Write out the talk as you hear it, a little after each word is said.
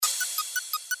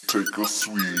Take a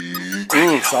swig.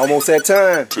 It's almost that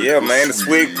time. Yeah, man, the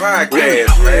Swig Podcast,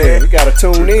 Yeah, man. we gotta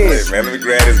tune in. Hey, man, let me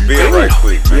grab this beer right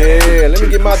quick, man. Yeah, let me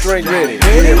get my drink ready.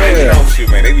 Yeah, man, you know, shoot,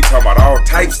 man, they be talking about all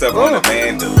types stuff on it,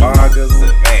 man. The lagers,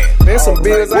 the man. There's some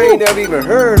beers I ain't never even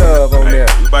heard of on there.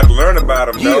 We about to learn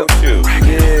about them, though, shoot.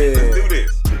 Yeah. Let's do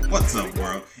this. What's up,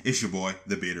 world? It's your boy,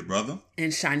 the Bearded Brother.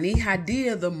 And Shani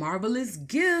Hadia, the marvelous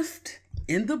gift,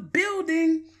 in the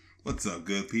building. What's up,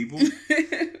 good people?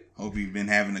 Hope you've been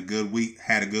having a good week,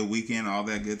 had a good weekend, all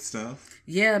that good stuff.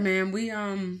 Yeah, man, we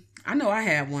I know I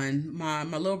had one. My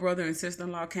little brother and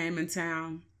sister-in-law came in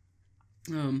town.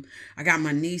 I got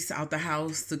my niece out the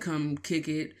house to come kick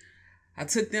it. I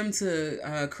took them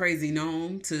to Crazy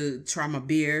Gnome to try my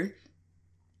beer.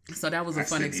 So that was a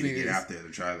fun experience. Need to get out there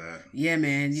to try that. Yeah,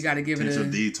 man, you got to give it a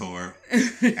detour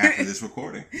after this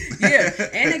recording. Yeah,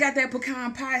 and they got that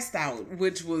pecan pie stout,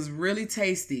 which was really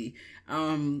tasty.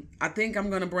 I think I'm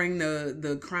gonna bring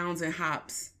the crowns and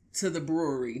hops to the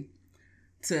brewery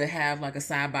to have like a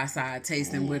side by side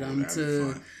tasting with them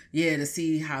to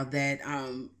see how that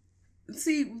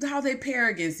see how they pair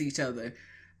against each other.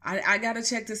 I gotta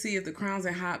check to see if the crowns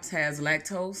and hops has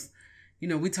lactose. You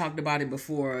know, we talked about it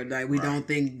before. Like, we don't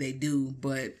think they do,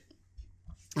 but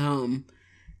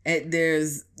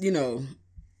there's, you know,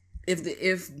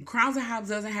 if Crowns and Hops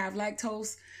doesn't have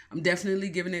lactose, I'm definitely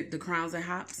giving it the Crowns and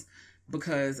Hops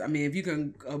because I mean, if you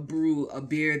can brew a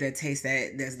beer that tastes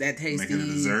that tasty, make it a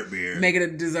dessert beer. Make it a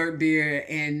dessert beer,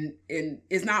 and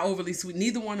it's not overly sweet.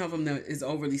 Neither one of them is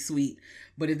overly sweet,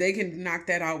 but if they can knock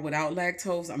that out without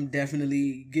lactose, I'm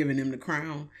definitely giving them the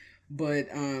Crown. But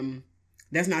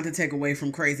that's not to take away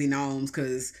from Crazy Gnomes,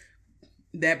 because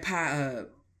that pie,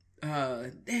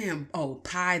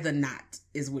 Pie the Knot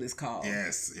is what it's called.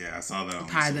 Yes, yeah, I saw that on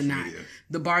Pie the social Knot. media.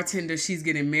 The bartender, she's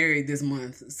getting married this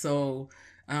month, so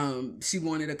she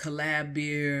wanted a collab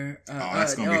beer,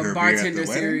 that's gonna be her bartender beer at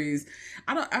the series.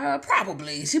 I don't.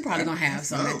 Probably she probably gonna have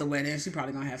some at the wedding. She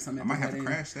probably gonna have some at the wedding. I might have to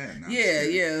crash that now.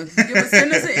 Yeah.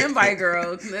 Send us an invite,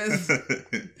 girl. As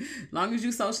long as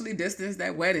you socially distance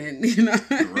that wedding, you know.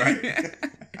 Right.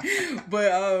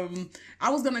 But I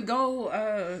was gonna go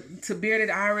to Bearded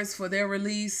Iris for their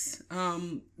release,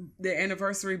 their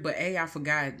anniversary. But I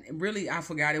forgot. Really, I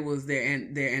forgot it was their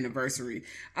anniversary.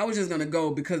 I was just gonna go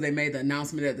because they made the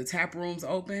announcement that the tap room's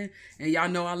open, and y'all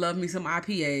know I love me some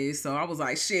IPAs. So I was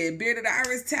like, shit, Bearded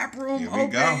Iris tap room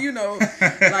open. Go. You know,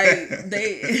 like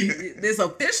this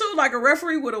official, like a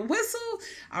referee with a whistle.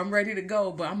 I'm ready to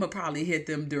go, but I'm gonna probably hit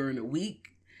them during the week,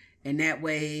 and that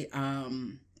way,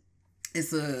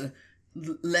 it's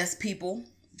less people.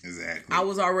 Exactly. I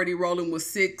was already rolling with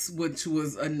 6, which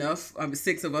was enough.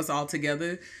 6 of us all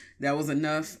together, that was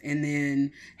enough. And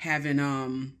then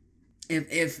having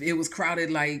if it was crowded,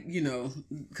 like, you know,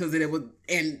 because it was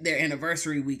their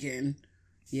anniversary weekend,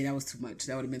 yeah, that was too much.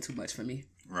 That would have been too much for me.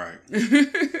 Right.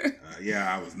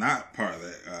 Yeah, I was not part of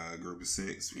that group of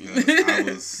 6 because I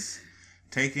was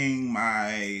taking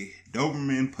my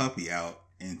Doberman puppy out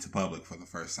into public for the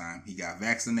first time. He got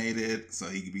vaccinated so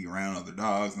he could be around other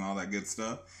dogs and all that good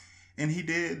stuff. And he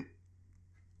did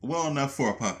well enough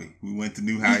for a puppy. We went to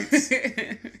New Heights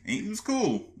and he was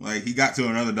cool. Like, he got to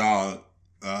another dog.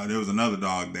 There was another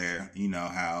dog there. You know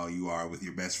how you are with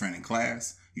your best friend in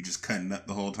class. You just cutting up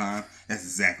the whole time. That's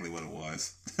exactly what it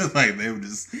was. Like, they were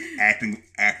just acting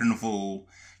a fool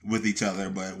with each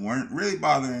other, but weren't really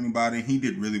bothering anybody. He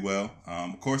did really well.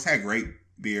 Of course, had great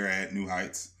beer at New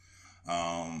Heights.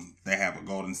 They have a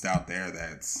golden stout there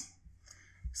that's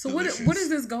so delicious. what is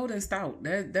this golden stout?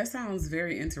 That sounds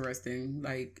very interesting.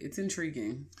 Like, it's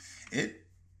intriguing.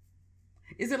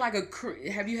 Is it like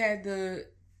have you had the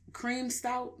cream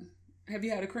stout? Have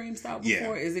you had a cream stout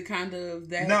before? Yeah. Is it kind of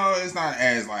that? No, it's not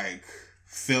as like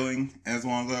filling as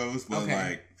one of those, but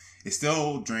like it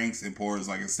still drinks and pours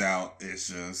like a stout. It's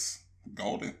just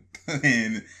golden.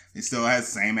 And it still has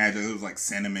the same adjectives. It was like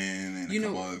cinnamon and a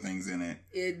couple other things in it.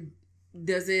 Did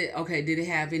it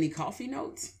have any coffee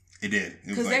notes? It did.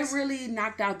 Because they really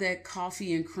knocked out that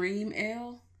coffee and cream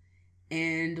ale.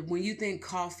 And when you think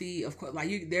coffee, of course,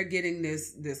 like they're getting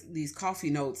these coffee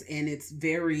notes, and it's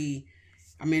very,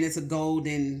 I mean, it's a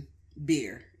golden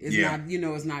beer. It's not, you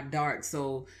know, it's not dark.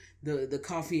 So the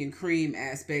coffee and cream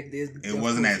aspect is. It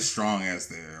wasn't as strong as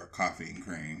their coffee and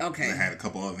cream. Okay. It had a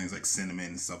couple other things like cinnamon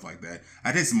and stuff like that.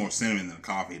 I tasted more cinnamon than the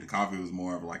coffee. The coffee was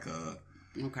more of like a.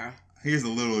 Okay. Here's a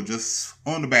little just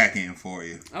on the back end for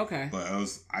you. Okay. But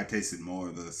I tasted more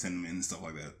of the cinnamon and stuff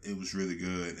like that. It was really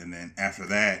good. And then after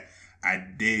that, I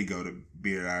did go to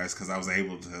Bearded Iris because I was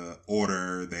able to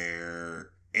order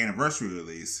their anniversary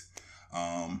release.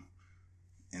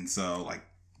 And so, like,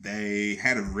 they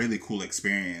had a really cool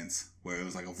experience where it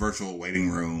was like a virtual waiting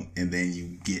room, and then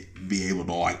you be able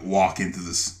to like walk into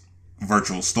this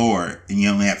virtual store, and you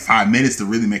only have 5 minutes to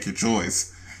really make your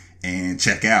choice and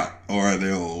check out, or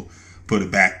they'll put it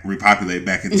back, repopulate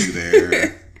back into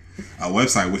their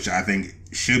website, which I think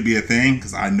should be a thing,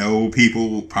 because I know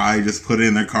people probably just put it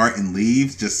in their cart and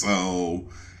leave just so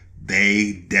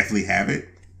they definitely have it.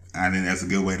 I think that's a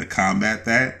good way to combat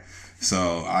that.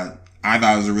 So I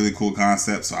thought it was a really cool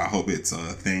concept, so I hope it's a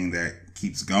thing that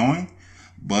keeps going.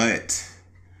 But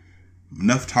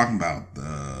enough talking about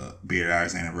the Bearded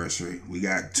Iris anniversary. We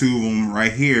got 2 of them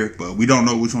right here, but we don't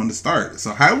know which one to start.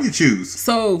 So how do we choose?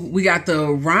 So we got the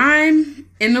Rhyme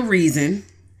and the Reason.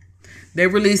 They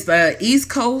released the East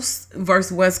Coast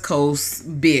versus West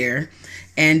Coast beer.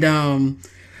 And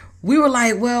we were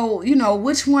like, well, you know,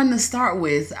 which one to start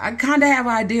with? I kind of have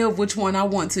an idea of which one I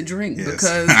want to drink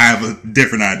because I have a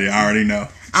different idea. I already know.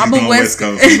 I'm going a West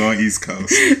Coast. I'm going East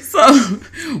Coast. So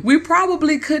we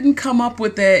probably couldn't come up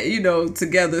with that, you know,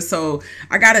 together. So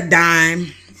I got a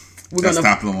dime. That's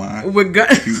top of the line. We're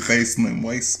gonna cute face, slim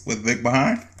waist with Vic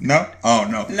behind. No, oh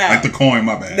no, No. like the coin.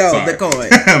 My bad. No, Sorry. the coin.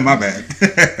 My bad.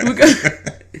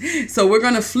 So we're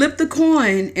gonna flip the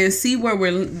coin and see where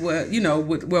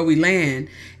where we land.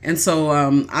 And so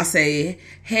I say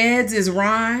heads is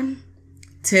Rhyme,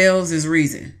 tails is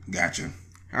Reason. Gotcha.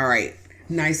 All right,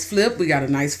 nice flip. We got a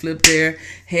nice flip there.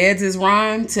 Heads is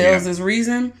Rhyme, tails is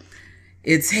Reason.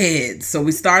 It's heads. So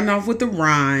we're starting off with the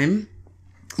Rhyme,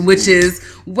 which is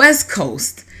West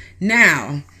Coast.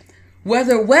 Now,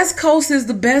 whether West Coast is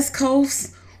the best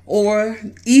coast or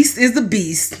East is the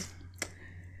beast,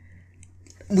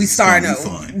 this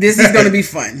is going to be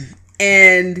fun.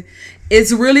 And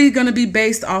it's really going to be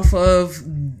based off of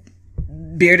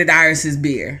Bearded Iris's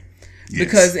beer. Yes.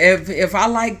 Because if I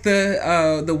like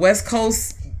the West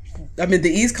Coast,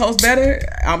 the East Coast better,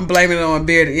 I'm blaming it on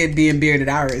it being Bearded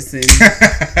Iris.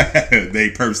 And they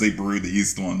purposely brewed the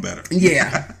East one better.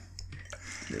 Yeah.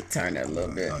 Turn that a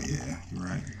little bit. Oh, yeah. You're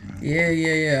right.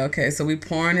 Yeah. Okay, so we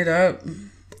pouring it up.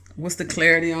 What's the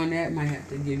clarity on that? Might have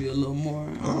to give you a little more.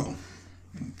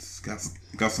 It's got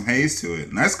some haze to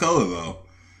it. Nice color, though.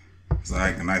 It's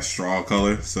like a nice straw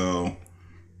color, so...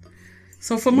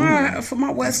 So for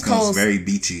my West Coast, very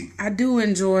beachy. I do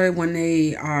enjoy when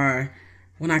I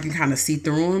can kind of see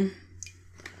through them.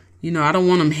 You know, I don't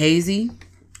want them hazy.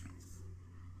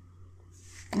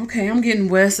 Okay, I'm getting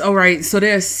West. All right, so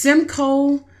there's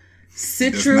Simcoe,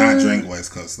 Citra. Does not drink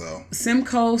West Coast though.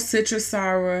 Simcoe, Citra,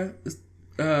 Syra,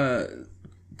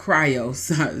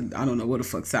 Cryo. I don't know what the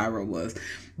fuck Syra was,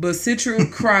 but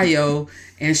Citra, Cryo,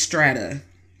 and Strata.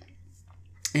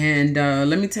 And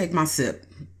let me take my sip.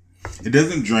 It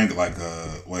doesn't drink like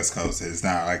West Coast. It's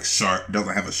not like sharp.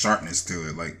 Doesn't have a sharpness to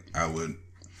it like I would.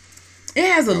 It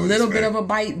has a little bit of a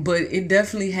bite, but it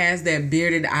definitely has that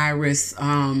Bearded Iris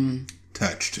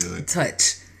touch to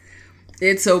it.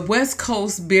 It's a West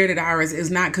Coast Bearded Iris. It's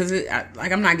not because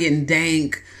I'm not getting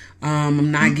dank.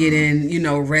 I'm not getting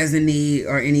resiny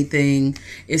or anything.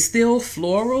 It's still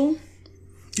floral.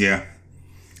 Yeah.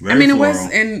 Very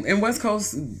floral. West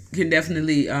Coast can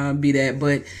definitely be that,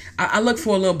 but I look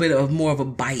for a little bit of more of a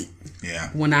bite. Yeah.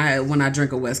 When I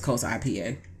drink a West Coast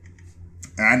IPA.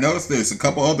 And I noticed there's a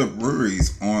couple other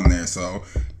breweries on there, so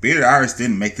Bearded Iris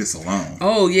didn't make this alone.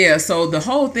 Oh yeah, so the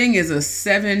whole thing is a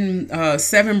seven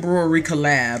brewery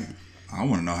collab. I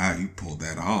want to know how you pulled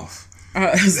that off.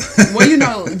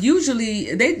 Well,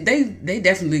 usually they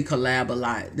definitely collab a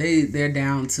lot. They're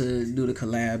down to do the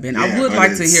collab, and I would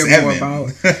like to hear more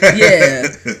about. Yeah,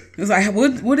 it's like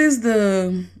what is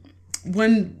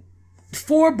when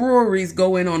 4 breweries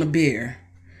go in on a beer?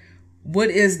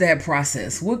 What is that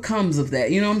process? What comes of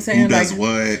that? You know what I'm saying? Who does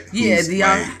what?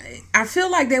 Yeah, I feel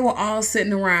like they were all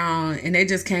sitting around and they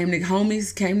just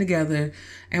homies came together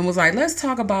and was like, let's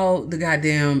talk about the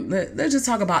goddamn. Let's just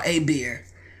talk about a beer.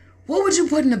 What would you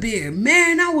put in a beer?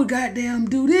 Man, I would goddamn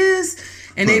do this.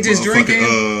 And they just drinking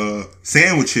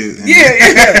sandwiches.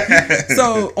 Yeah.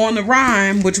 So on the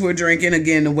Rhyme, which we're drinking,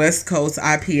 again, the West Coast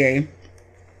IPA,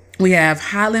 we have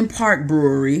Highland Park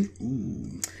Brewery,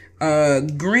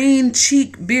 Green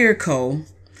Cheek Beer Co.,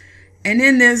 and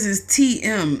then there's this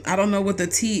TM. I don't know what the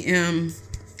TM.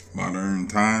 Modern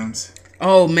Times.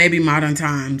 Oh, maybe Modern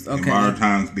Times. Okay. Modern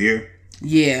Times beer.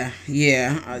 Yeah.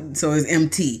 So it's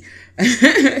MT.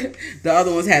 The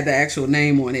other ones had the actual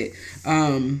name on it.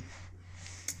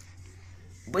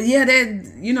 But yeah,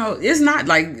 it's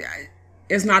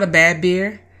not a bad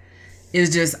beer.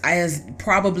 It's just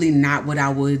probably not what I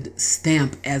would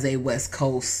stamp as a West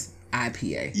Coast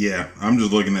IPA. Yeah, I'm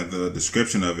just looking at the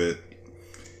description of it.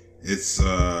 It's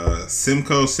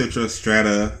Simcoe, Citra,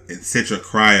 Strata, and Citra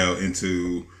Cryo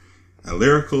into a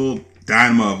lyrical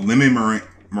dynamo of lemon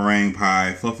meringue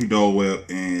pie, fluffy Dole Whip,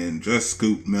 and just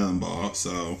scooped melon ball.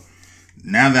 So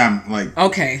now that I'm like,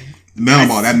 okay, melon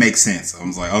ball, that makes sense. I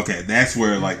was like, okay, that's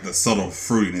where like the subtle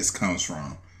fruitiness comes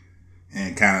from,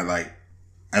 and kind of like,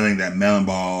 I think that melon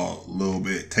ball a little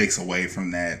bit takes away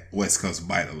from that West Coast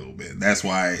bite a little bit. That's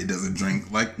why it doesn't drink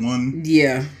like one,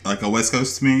 like a West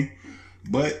Coast to me.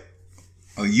 But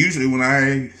usually when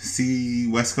I see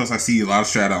West Coast, I see a lot of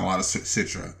Strata and a lot of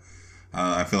Citra.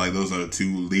 I feel like those are the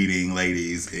two leading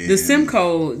ladies. In the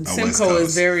Simcoe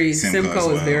is very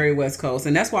Simcoe is very West Coast,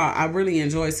 and that's why I really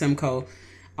enjoy Simcoe.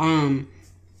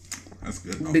 That's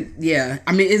good. Yeah,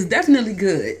 I mean it's definitely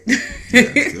good.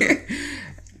 Yeah, good.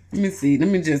 Let me see. Let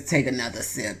me just take another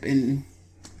sip and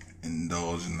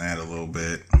indulge in that a little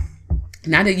bit.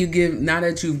 Now that you've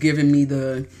given me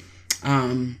the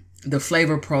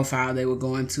flavor profile they were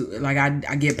going to, like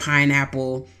I get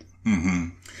pineapple.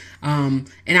 Mm-hmm. And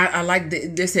I like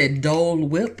they said Dole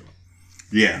Whip.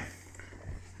 Yeah.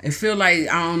 It feel like,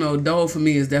 I don't know, Dole for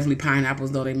me is definitely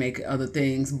pineapples, though they make other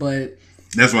things, but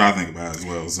that's what I think about as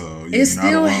well. So it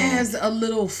still has a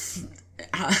little.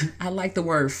 I like the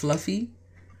word fluffy.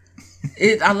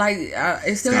 It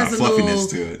still has a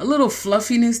little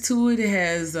fluffiness to it. It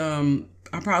has.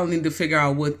 I probably need to figure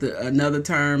out what another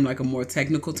term, like a more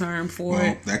technical term for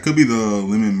it. That could be the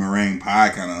lemon meringue pie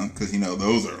kind of, because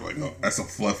those are like that's a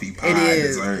fluffy pie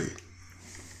dessert.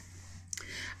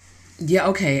 Yeah,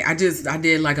 okay. I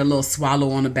did like a little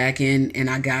swallow on the back end, and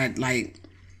I got like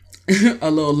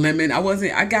a little lemon.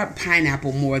 I got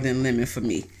pineapple more than lemon for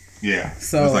me. Yeah.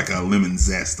 So it's like a lemon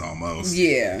zest almost.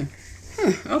 Yeah.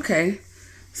 Okay.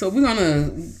 So we're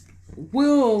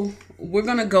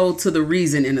gonna go to the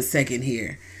Reason in a second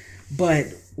here, but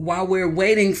while we're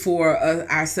waiting for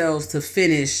ourselves to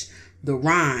finish the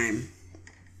Rhyme,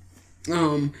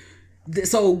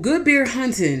 so Good Beer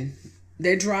Hunting,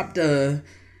 they dropped a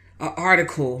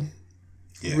article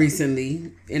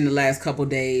recently in the last couple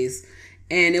days,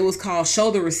 and it was called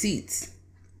 "Show the Receipts."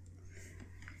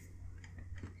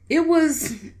 It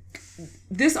was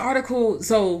this article.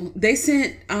 So they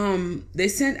sent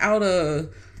out a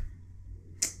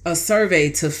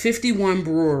survey to 51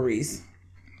 breweries,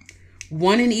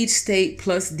 one in each state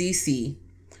plus DC,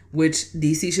 which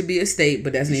DC should be a state,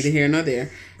 but that's neither here nor there.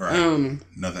 Right.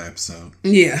 Another episode.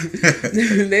 Yeah.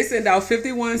 They sent out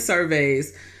 51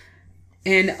 surveys,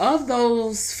 and of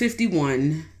those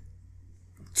 51,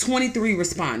 23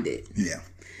 responded. Yeah.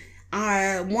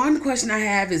 One question I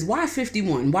have is, why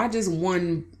 51? Why just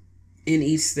one in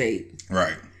each state?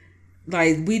 Right.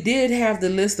 Like, we did have the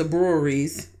list of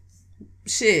breweries.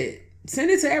 Shit,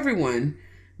 send it to everyone,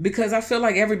 because I feel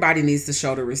like everybody needs to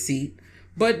show the receipt.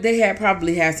 But they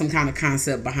probably had some kind of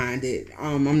concept behind it.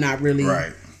 I'm not really,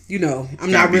 right. I'm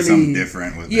not really something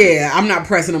different with it. Yeah, I'm not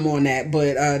pressing them on that,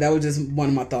 but that was just one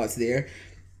of my thoughts there.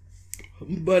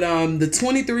 But the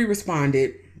 23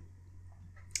 responded,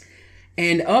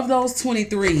 and of those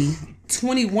 23,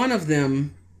 21 of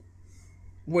them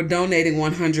were donating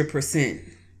 100%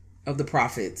 of the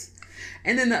profits.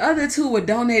 And then the other two were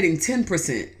donating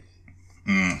 10%.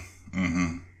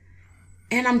 Mm-hmm.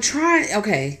 And I'm trying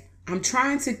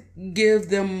to give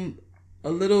them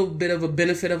a little bit of a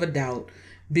benefit of a doubt,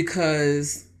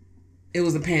 because it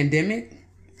was a pandemic.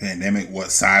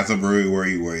 What size of brewery were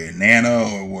you? Were you a nano,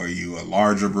 or were you a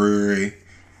larger brewery?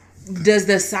 Does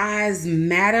the size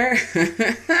matter? Find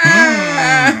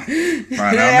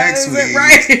out next week.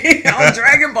 Right. On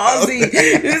Dragon Ball Z.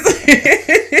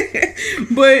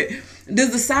 But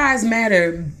does the size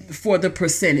matter for the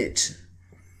percentage?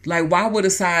 Like, why would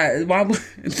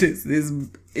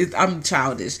I'm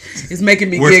childish. It's making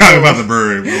me We're giggle. talking about the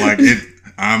brewery, but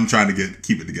I'm trying to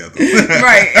keep it together.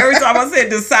 Right. Every time I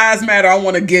said the size matter, I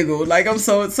want to giggle. Like, I'm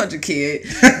such a kid.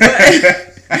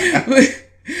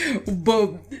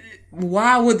 But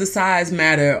why would the size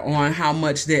matter on how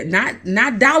much that,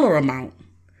 not dollar amount,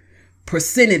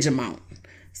 percentage amount?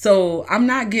 So I'm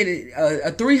not getting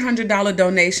a $300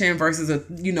 donation versus a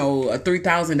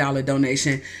 $3,000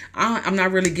 donation. I'm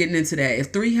not really getting into that.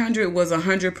 If $300 was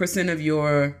 100% of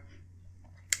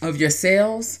your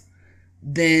sales,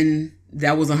 then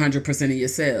that was 100% of your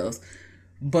sales.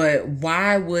 But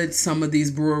why would some of these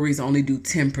breweries only do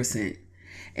 10%?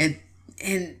 And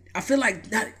I feel like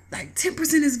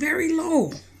 10% is very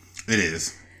low. It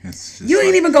is. It's just you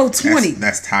ain't even go 20.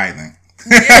 That's tithing.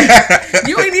 Yeah,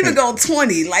 you ain't even go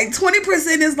 20. Like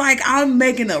 20% is like, I'm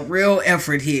making a real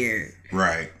effort here.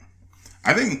 Right.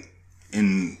 I think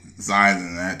in size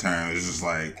in that term, it's just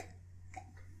like,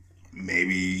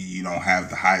 maybe you don't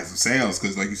have the highest of sales,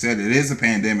 because like you said, it is a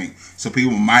pandemic, so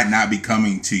people might not be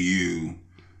coming to you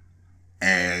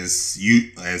as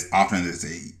often as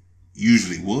they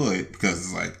usually would, because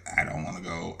it's like, I don't want to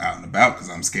go out and about because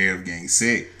I'm scared of getting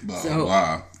sick, blah, blah,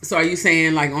 blah. So are you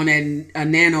saying, like, on a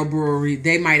nano brewery,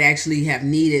 they might actually have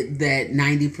needed that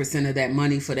 90% of that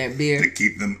money for that beer? To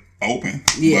keep them open.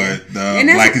 Yeah. But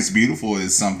the Black is Beautiful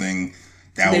is something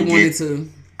that will get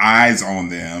eyes on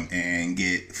them and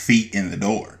get feet in the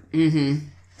door. Mm-hmm.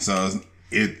 So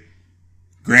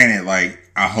granted, like,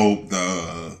 I hope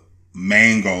the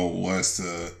main goal was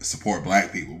to support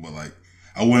Black people, but, like,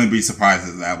 I wouldn't be surprised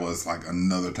if that was, like,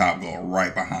 another top goal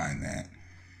right behind that.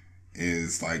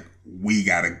 Is, like, we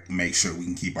got to make sure we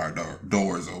can keep our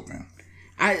doors open.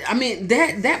 I mean,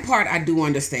 that part I do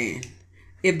understand.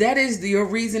 If that is your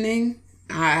reasoning,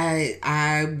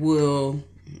 I will,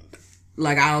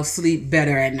 like, I'll sleep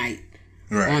better at night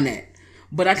on that.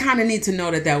 But I kind of need to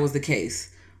know that was the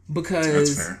case, because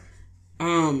that's fair.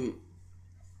 I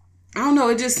don't know.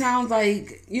 It just sounds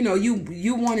like,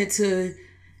 you wanted to.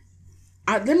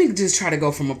 Let me just try to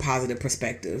go from a positive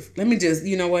perspective. Let me just,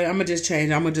 you know what? I'm gonna just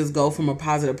change. I'm gonna just go from a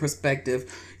positive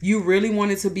perspective. You really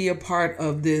wanted to be a part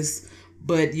of this,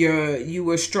 but you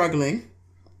were struggling.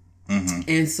 Mm-hmm.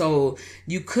 And so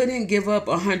you couldn't give up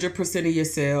 100% of your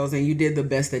sales, and you did the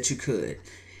best that you could.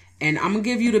 And I'm going to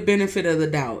give you the benefit of the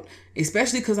doubt,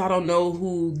 especially because I don't know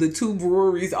who the two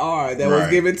breweries are that was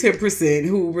given 10%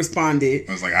 who responded.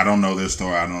 I was like, I don't know their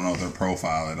story. I don't know their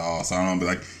profile at all. So I don't be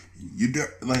like, you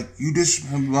just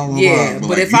blah, blah, blah. Yeah, but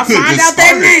like, if I find out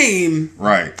their name.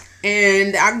 Right.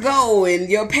 And I go and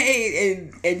you're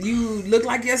paid and you look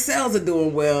like your sales are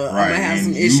doing well, I'm going to have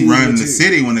some issues. You run the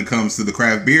city when it comes to the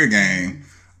craft beer game,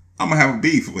 I'm going to have a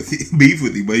beef with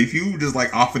you. But if you just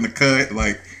like off in the cut,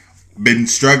 like been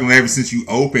struggling ever since you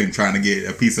opened trying to get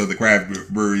a piece of the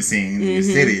craft brewery scene in your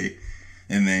city,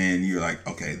 and then you're like,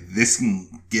 okay, this can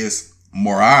get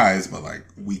more eyes, but like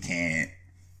we can't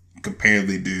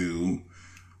comparatively do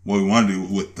what we want to do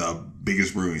with the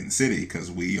biggest brewery in the city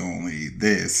because we only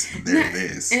this, they're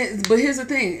this. But here's the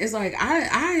thing: it's like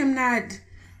I am not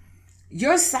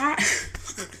your size.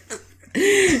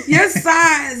 Your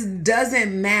size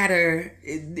doesn't matter.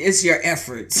 It's your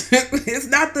efforts. It's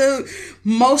not the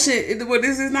motion.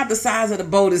 This is not the size of the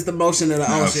boat. It's the motion of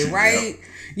the ocean, right? Yep.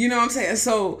 You know what I'm saying?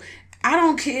 So I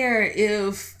don't care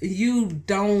if you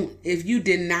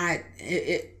did not.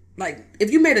 Like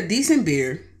if you made a decent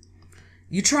beer.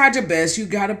 You tried your best.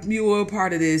 You were a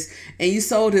part of this, and you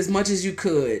sold as much as you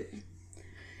could.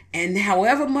 And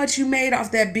however much you made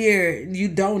off that beer, you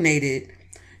donated.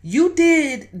 You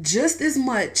did just as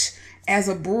much as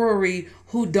a brewery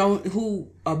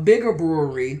a bigger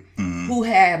brewery who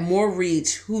had more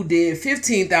reach, who did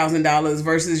 $15,000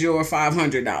 versus your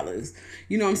 $500.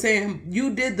 You know what I'm saying?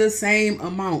 You did the same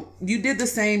amount. You did the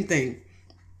same thing.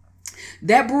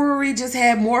 That brewery just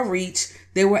had more reach.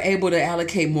 They were able to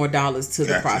allocate more dollars to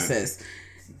the process.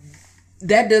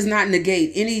 That does not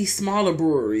negate any smaller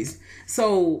breweries.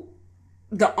 So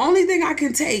the only thing I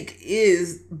can take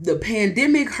is the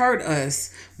pandemic hurt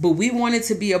us, but we wanted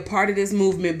to be a part of this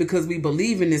movement because we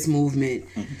believe in this movement.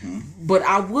 Mm-hmm. But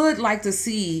I would like to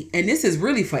see, and this is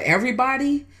really for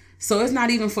everybody, so it's not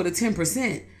even for the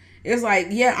 10%. It's like,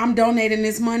 yeah, I'm donating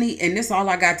this money, and this is all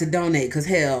I got to donate because,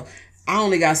 hell, I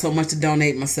only got so much to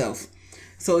donate myself.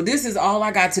 So this is all I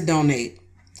got to donate.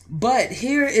 But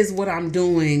here is what I'm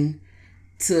doing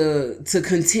to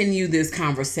continue this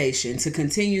conversation, to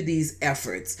continue these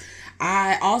efforts.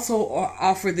 I also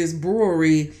offer this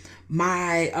brewery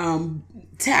my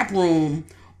tap room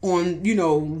on,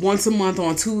 once a month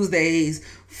on Tuesdays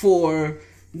for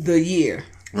the year.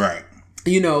 Right.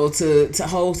 To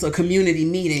host a community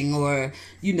meeting or,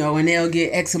 and they'll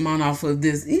get X amount off of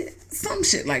this. Some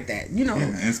shit like that, Yeah,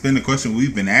 and it's been the question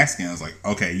we've been asking. It's like,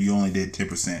 okay, you only did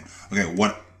 10%. Okay,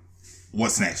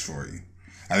 what's next for you?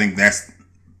 I think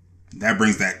that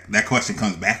brings that question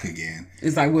comes back again.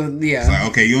 It's like, well, yeah. It's like,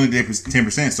 okay, you only did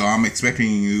 10%, so I'm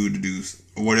expecting you to do.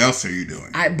 What else are you doing?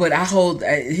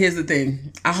 Here's the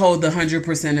thing. I hold the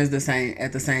 100% as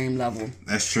at the same level.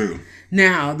 That's true.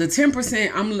 Now, the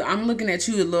 10%, I'm looking at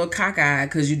you a little cockeyed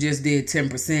because you just did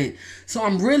 10%. So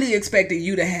I'm really expecting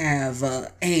you to have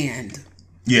and.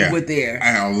 Yeah. With there.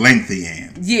 A lengthy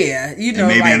and. Yeah. And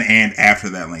maybe an and after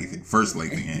that first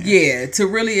lengthy and. Yeah. To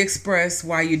really express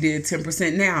why you did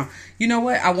 10%. Now, you know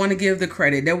what? I want to give the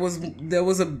credit. There was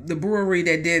the brewery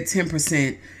that did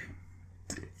 10%.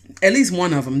 At least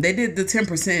one of them. They did the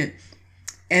 10%.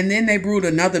 And then they brewed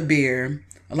another beer,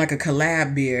 like a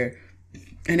collab beer.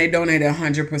 And they donated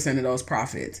 100% of those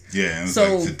profits. Yeah, and it's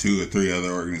like to 2 or 3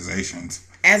 other organizations.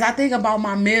 As I think about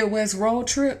my Midwest road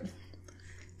trip,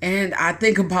 and I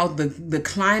think about the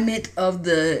climate of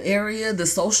the area, the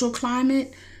social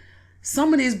climate,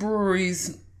 some of these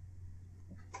breweries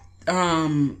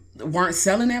weren't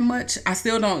selling that much. I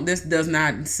still don't. This does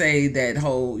not say that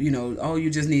whole, oh, you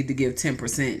just need to give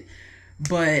 10%.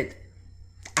 But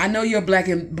I know your Black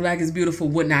is Beautiful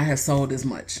would not have sold as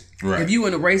much. Right. If you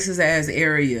in a racist ass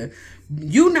area,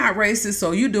 you not racist,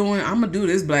 so I'm gonna do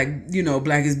this Black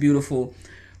is Beautiful.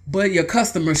 But your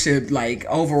customership, like,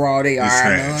 overall, they are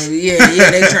trash. They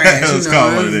trash. Let's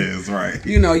call it what it is, right?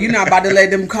 You're not about to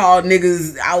let them call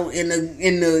niggas out in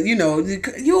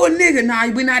the you a nigga. Nah,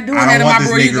 we not doing that in my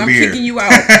brewery. I'm kicking you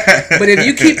out. But if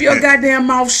you keep your goddamn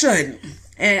mouth shut,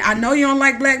 and I know you don't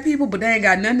like Black people, but they ain't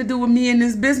got nothing to do with me in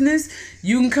this business,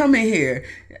 you can come in here.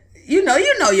 You know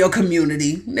your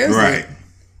community. There's right.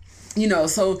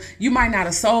 So you might not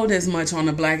have sold as much on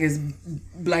the Black is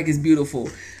Beautiful.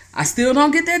 I still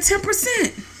don't get that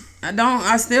 10%. I don't.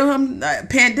 I still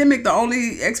pandemic the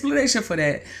only explanation for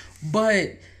that.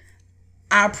 But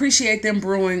I appreciate them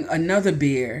brewing another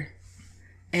beer,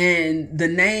 and the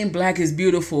name Black is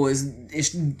Beautiful is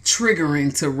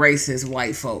triggering to racist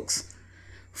white folks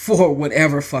for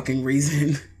whatever fucking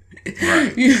reason.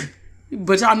 Right.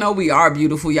 But y'all know we are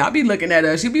beautiful. Y'all be looking at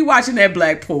us. You be watching that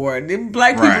Black porn. Them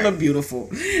Black people Right. are beautiful.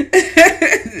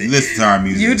 Listen to our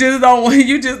music. You just don't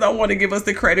want to give us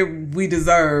the credit we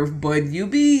deserve, but you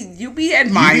be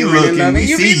admiring and loving.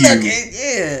 You be looking,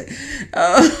 yeah.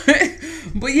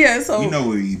 But yeah, so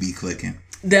where you be clicking.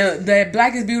 The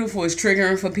Black is Beautiful is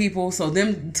triggering for people. So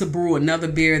them to brew another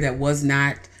beer that was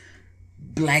not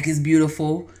Black is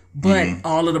Beautiful, but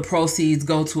all of the proceeds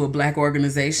go to a Black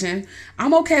organization.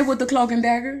 I'm okay with the Cloak and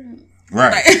Dagger.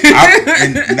 Right.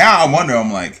 And now I wonder.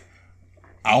 I'm like,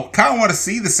 I kind of want to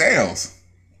see the sales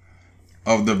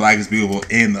of the Black is Beautiful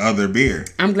in the other beer.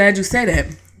 I'm glad you said that.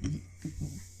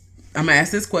 I'm gonna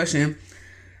ask this question: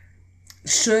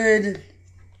 Should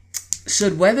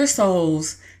Weather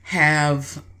Souls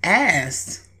have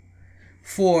asked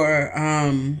for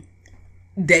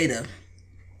data?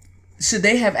 Should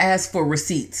they have asked for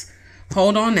receipts?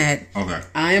 Hold on that. Okay.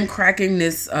 I am cracking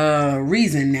this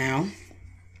Reason now.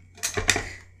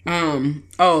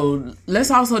 Let's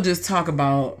also just talk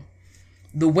about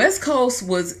the West Coast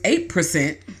was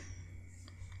 8%.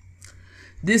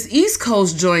 This East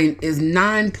Coast joint is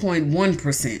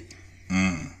 9.1%.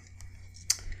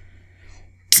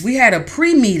 We had a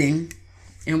pre-meeting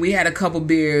and we had a couple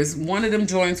beers. One of them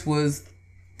joints was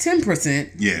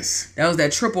 10%. Yes. That was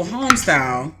that Triple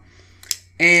Homestyle.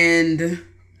 And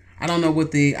I don't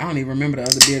even remember the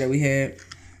other beer that we had.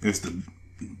 It was the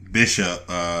Bishop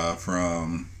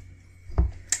from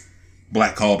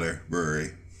Black Calder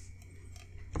Brewing.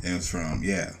 It was from,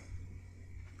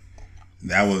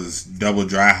 that was double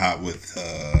dry hop with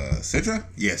Citra?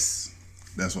 Yes.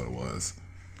 That's what it was.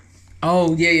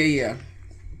 Oh, yeah.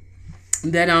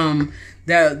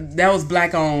 That was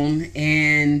Black owned,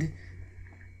 and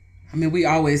I mean, we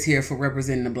always here for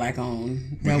representing the Black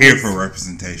owned. We're here for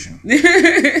representation.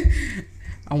 I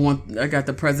got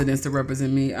the presidents to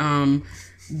represent me.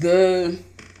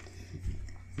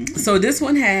 So this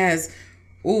one has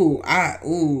I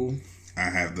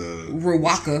have the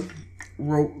Rawaka.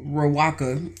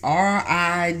 Rawaka. RIWAK.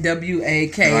 I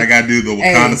gotta do the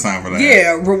Wakanda sign for that.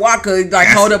 Yeah, Rawaka,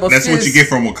 hold up a That's fist. what you get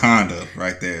from Wakanda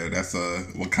right there. That's a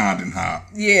Wakandan hop.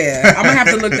 Yeah, I'm gonna have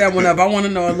to look that one up. I want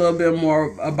to know a little bit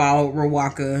more about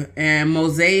Rawaka and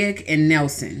Mosaic and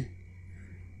Nelson.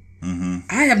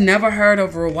 I have never heard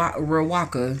of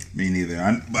Rawaka. Me neither.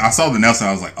 I saw the Nelson.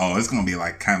 I was like, oh, it's gonna be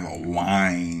like kind of a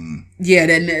wine. Yeah,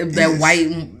 that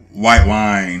white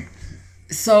wine.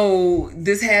 So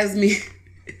this has me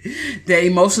the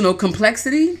emotional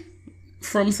complexity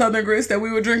from Southern Grits that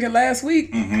we were drinking last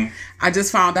week. I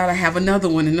just found out I have another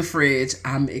one in the fridge.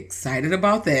 I'm excited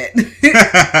about that.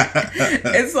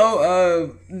 And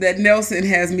so that Nelson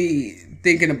has me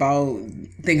thinking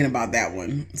about that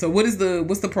one. So what's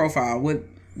the profile? What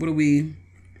do we?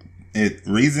 It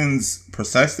Reason's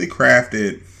precisely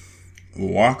crafted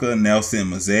Walker, Nelson,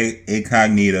 Mosaic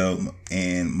Incognito,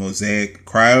 and Mosaic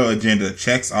Cryo Agenda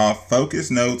checks off focus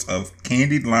notes of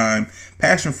candied lime,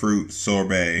 passion fruit,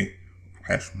 sorbet,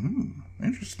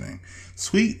 interesting,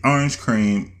 sweet orange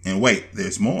cream, and wait,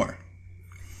 there's more.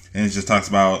 And it just talks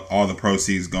about all the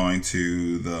proceeds going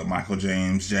to the Michael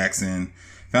James Jackson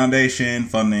Foundation,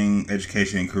 funding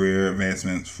education and career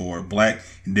advancements for Black,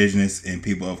 Indigenous, and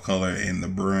people of color in the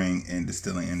brewing and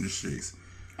distilling industries.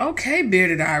 Okay,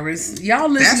 Bearded Iris. Y'all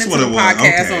listening to the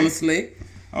podcast on the slick.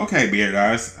 Okay, Bearded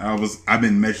Iris. I've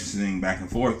been messaging back and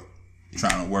forth,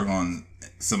 trying to work on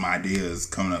some ideas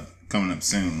coming up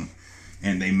soon,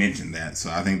 and they mentioned that.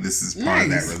 So I think this is part of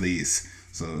that release.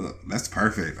 So that's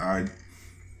perfect. All right,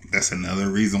 that's another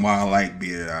reason why I like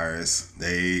Bearded Iris.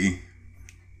 They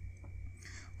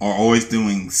are always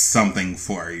doing something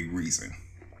for a reason.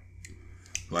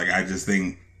 Like, I just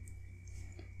think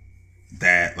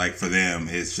that, like, for them,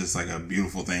 it's just like a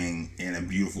beautiful thing and a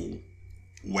beautiful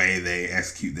way they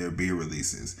execute their beer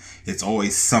releases. It's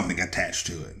always something attached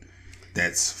to it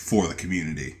that's for the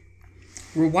community.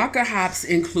 Riwaka hops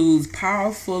includes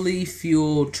powerfully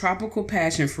fueled tropical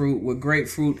passion fruit with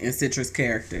grapefruit and citrus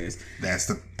characters. That's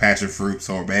the passion fruit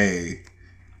sorbet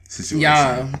situation.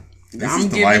 Y'all, I'm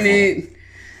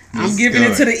giving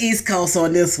it to the East Coast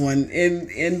on this one.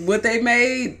 And what they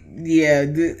made,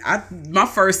 my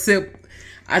first sip,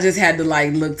 I just had to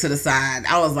like look to the side.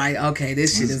 I was like, okay,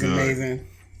 this shit is amazing.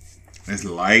 It's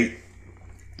light,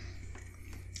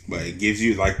 but it gives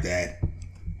you like that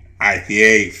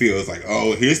IPA feels like,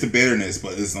 oh, here's the bitterness,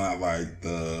 but it's not like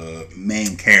the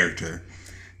main character.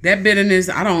 That bitterness,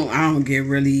 I don't get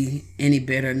really any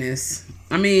bitterness.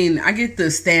 I mean, I get the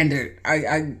standard.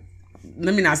 I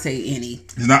let me not say any.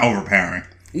 It's not overpowering.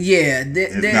 Yeah,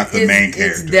 it's not the main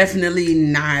character. It's definitely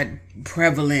not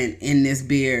prevalent in this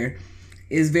beer.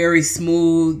 It's very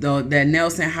smooth. Though that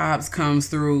Nelson hops comes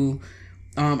through.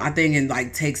 I think it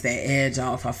like takes that edge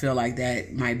off. I feel like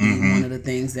that might be one of the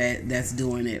things that's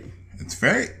doing it. It's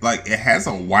very like it has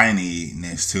a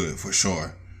wininess to it for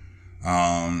sure.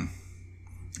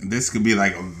 This could be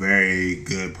like a very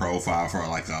good profile for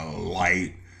like a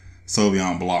light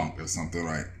Sauvignon Blanc or something,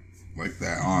 right? Like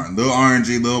that little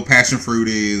orangey, little passion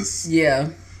fruities. Yeah.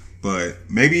 But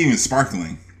maybe even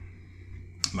sparkling,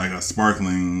 like a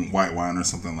sparkling white wine or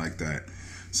something like that.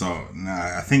 So,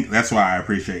 I think that's why I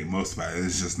appreciate most about it.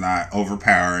 It's just not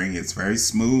overpowering. It's very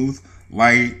smooth,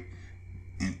 light,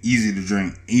 and easy to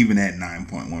drink, even at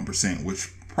 9.1%, which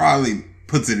probably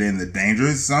puts it in the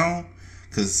dangerous zone,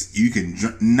 because you can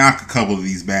knock a couple of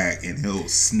these back and he'll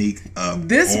sneak up on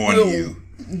you.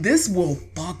 This will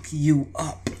fuck you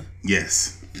up.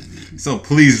 Yes. So,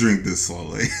 please drink this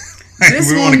slowly.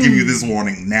 We want to give you this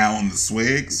warning now on the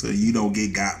swig so you don't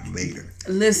get got later.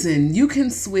 Listen, you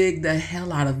can swig the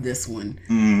hell out of this one.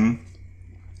 Mm-hmm.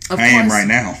 I am right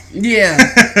now. Yeah.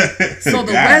 So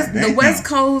the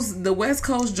West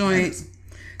Coast joint,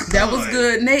 that was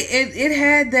good. And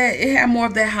it had more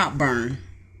of that hop burn.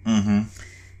 Mm-hmm.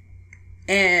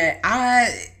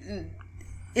 And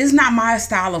it's not my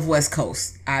style of West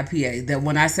Coast IPA. That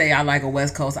when I say I like a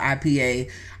West Coast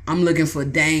IPA, I'm looking for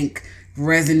dank,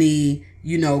 resiny,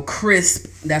 crisp.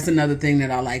 That's another thing that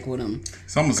I like with them.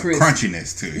 It's almost crisp. A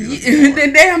crunchiness to you.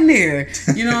 They're damn near.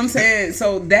 You know what I'm saying?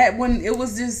 So that one, it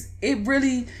was just, it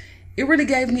really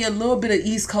gave me a little bit of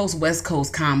East Coast, West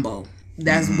Coast combo.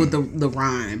 That's with the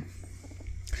rhyme.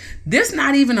 This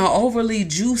not even an overly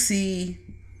juicy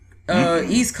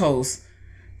East Coast.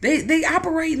 They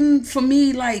operating for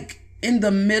me like in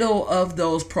the middle of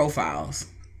those profiles.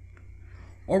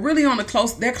 Or really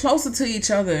they're closer to each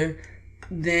other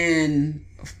than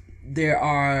they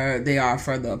are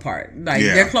further apart. Like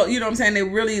they're close. You know what I'm saying? They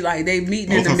really like they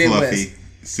meeting in the Midwest. Fluffy,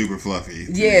 super fluffy.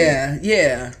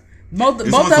 Yeah. Both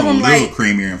of them a little like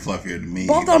creamier and fluffier to me.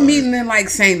 Both of them meeting in like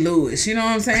St. Louis. You know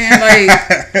what I'm saying? Like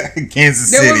Kansas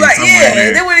City. They was like,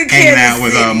 they were in Kansas hanging out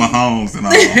with City. Mahomes and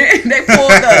all. They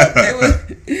pulled up.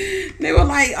 They were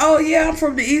like, oh yeah, I'm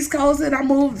from the East Coast and I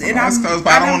moved. And West Coast,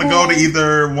 but I don't want to go to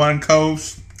either one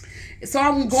coast. So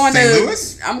I'm going St.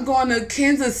 Louis? I'm going to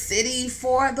Kansas City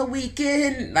for the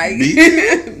weekend. Like me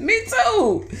too. Me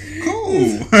too.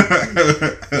 Cool.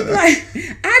 Like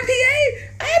IPA.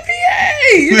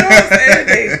 You know what I'm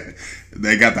saying?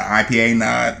 They got the IPA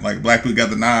nod. Like Black people got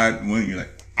the nod. When you're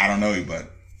like, I don't know you, but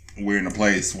we're in a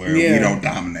place where we don't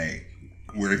dominate.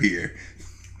 We're here,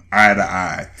 eye to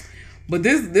eye. But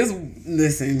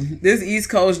this East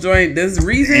Coast joint, this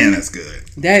Reason, man, that's good.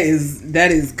 That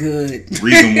is good.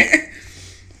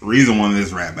 Reason won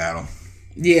this rap battle.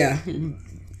 Yeah.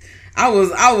 I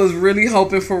was really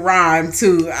hoping for Rhyme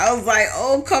too. I was like,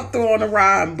 oh, come through on the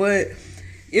Rhyme. But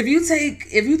if you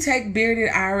take Bearded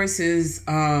Iris's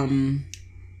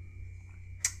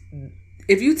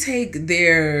if you take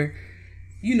their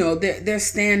their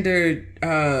standard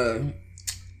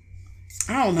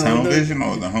I don't know. Television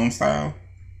or the home style?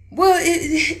 Well,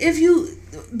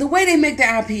 the way they make the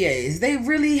IPAs, they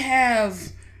really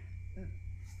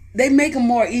they make them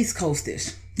more East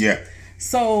Coastish. Yeah.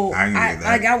 So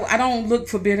I don't look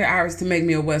for Bearded Iris to make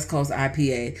me a West Coast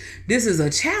IPA. This is a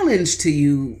challenge to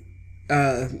you,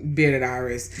 Bearded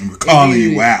Iris. We're calling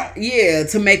you out. Yeah,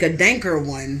 to make a danker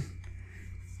one.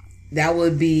 That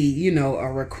would be,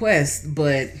 a request,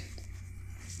 but...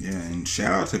 Yeah, and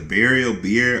shout out to Burial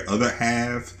Beer, Other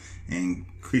Half, and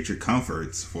Creature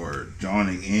Comforts for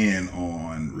joining in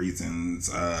on Reason's,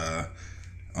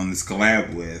 on this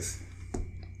collab with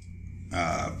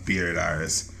Bearded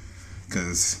Iris,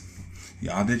 because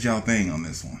y'all did y'all thing on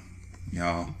this one.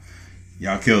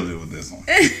 Y'all killed it with this one.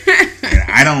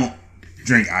 And I don't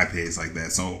drink IPAs like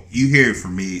that, so you hear it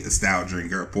from me, a stout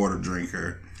drinker, a porter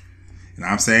drinker, and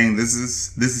I'm saying this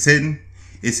is hidden.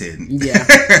 It's hidden. Yeah.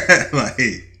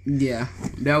 Yeah,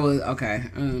 that was okay.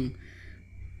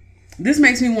 This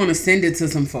makes me want to send it to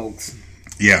some folks.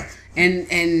 Yeah.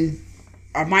 And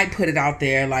I might put it out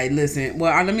there. Like, listen.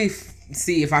 Well, let me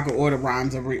see if I could order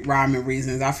Rhyme and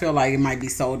Reasons. I feel like it might be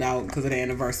sold out because of the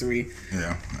anniversary.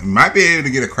 Yeah, might be able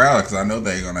to get a crowd because I know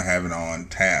they're gonna have it on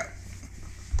tap.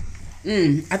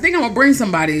 I think I'm gonna bring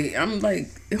somebody. I'm like,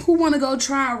 who want to go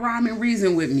try Rhyme and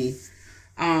Reason with me?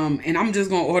 And I'm just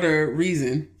gonna order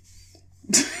Reason.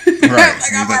 Right.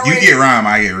 You get Rhyme,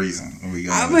 I get Reason.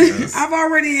 I've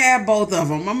already had both of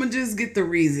them. I'm gonna just get the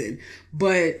Reason,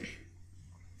 but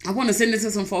I want to send it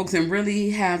to some folks and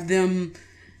really have them,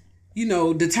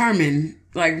 determine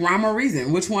like Rhyme or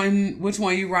Reason. Which one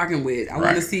you rocking with? I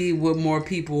want to see what more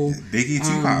people. Biggie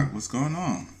Tupac, what's going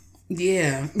on?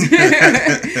 Yeah,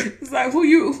 it's like who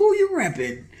you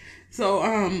repping? So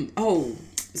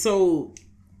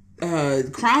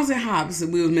Crowns and Hops.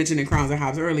 We was mentioning Crowns and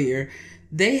Hops earlier.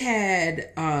 They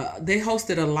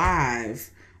hosted a live.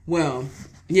 Well,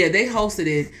 yeah, they hosted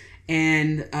it,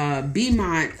 and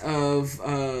Beaumont of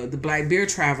the Black Beer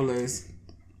Travelers,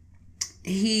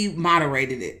 he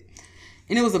moderated it,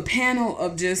 and it was a panel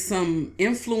of just some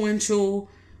influential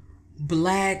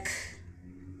Black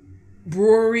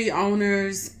brewery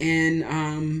owners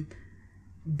and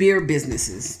beer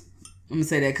businesses. I'm gonna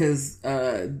say that because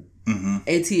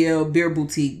ATL Beer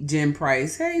Boutique, Jen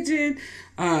Price. Hey Jen.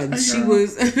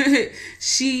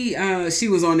 She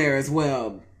was on there as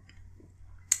well.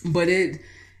 But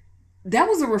that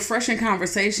was a refreshing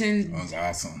conversation. That was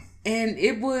awesome. And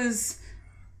it was,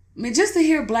 just to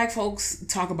hear Black folks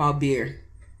talk about beer.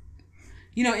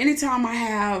 Anytime I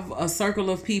have a circle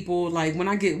of people, like when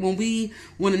the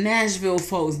Nashville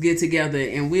folks get together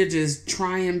and we're just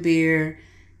trying beer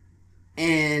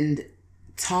and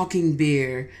talking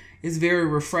beer, it's very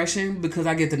refreshing because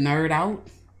I get to nerd out.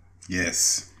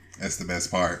 Yes, that's the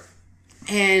best part.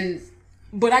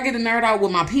 But I get to nerd out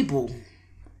with my people.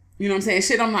 You know what I'm saying?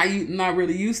 Shit I'm not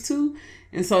really used to.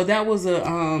 And so that was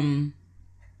a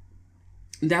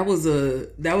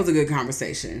good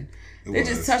conversation. They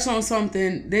just touched on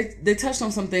something. They touched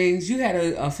on some things. You had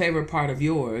a favorite part of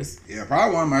yours. Yeah,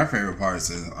 probably one of my favorite parts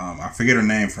is I forget her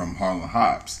name from Harlem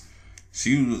Hops.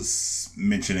 She was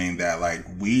mentioning that like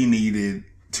we needed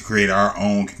to create our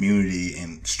own community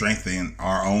and strengthen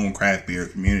our own craft beer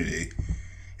community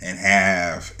and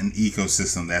have an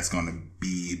ecosystem that's going to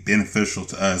be beneficial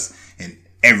to us in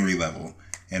every level.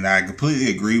 And I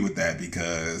completely agree with that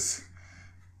because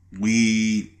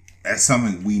that's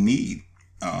something we need.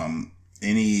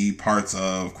 Any parts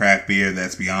of craft beer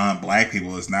that's beyond Black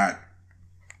people is not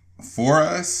for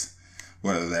us,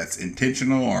 whether that's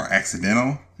intentional or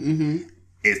accidental. Mm-hmm.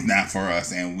 It's not for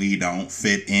us, and we don't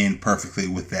fit in perfectly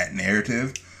with that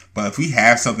narrative. But if we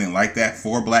have something like that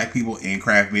for Black people in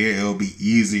craft beer, it'll be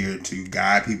easier to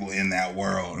guide people in that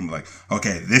world and be like,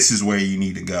 okay, this is where you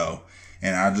need to go.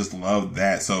 And I just love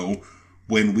that. So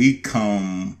when we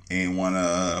come and want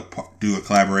to do a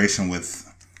collaboration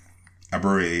with a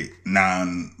brewery,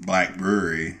 non-Black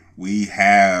brewery, we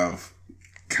have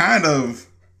kind of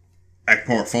a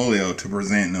portfolio to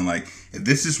present and like, if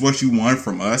this is what you want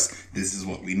from us, this is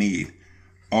what we need.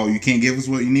 Oh, you can't give us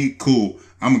what you need? Cool.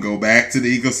 I'm going to go back to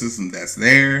the ecosystem that's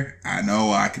there. I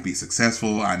know I can be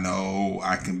successful. I know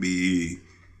I can be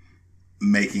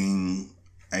making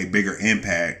a bigger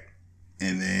impact.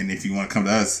 And then if you want to come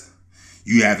to us,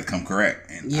 you have to come correct.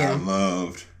 And I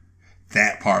loved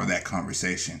that part of that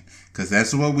conversation because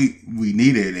that's what we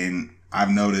needed. And I've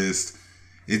noticed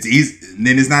it's easy.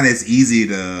 Then it's not as easy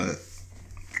to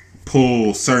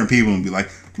pull certain people and be like,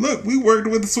 look, we worked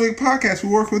with the Swig podcast. We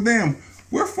worked with them.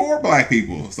 We're for Black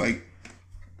people. It's like,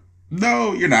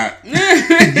 no, you're not.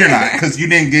 You're not, because you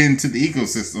didn't get into the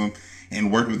ecosystem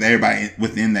and work with everybody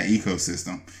within that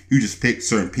ecosystem. You just picked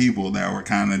certain people that were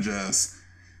kind of just,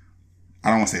 I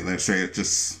don't want to say left straight,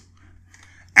 just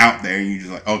out there. And you're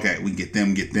just like, okay, we get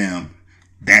them.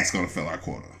 That's going to fill our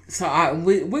quota. So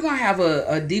we're going to have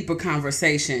a deeper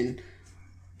conversation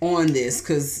on this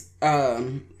because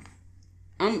I'm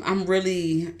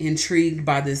really intrigued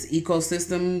by this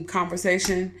ecosystem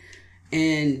conversation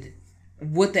and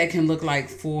what that can look like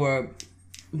for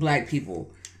Black people.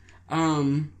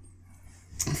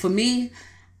 For me,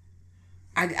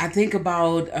 I think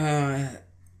about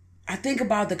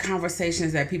the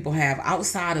conversations that people have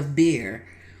outside of beer,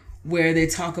 where they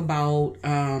talk about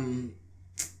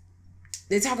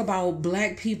they talk about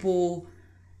black people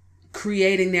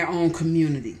creating their own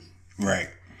community. Right.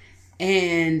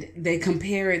 And they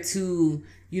compare it to,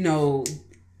 you know,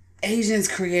 Asians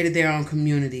created their own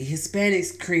community.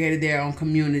 Hispanics created their own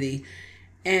community.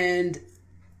 And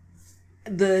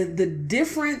the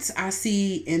difference I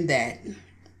see in that,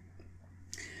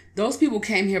 those people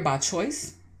came here by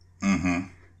choice. Mm-hmm.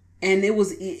 And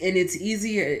it's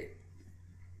easier.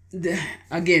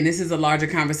 Again, this is a larger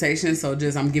conversation, so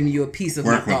I'm giving you a piece of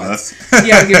my thoughts.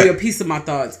 Yeah, I'm giving you a piece of my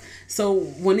thoughts. So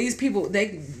when these people,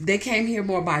 they came here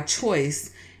more by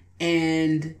choice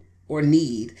or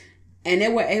need, and they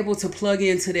were able to plug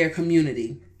into their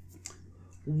community.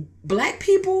 Black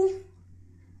people,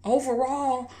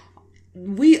 overall,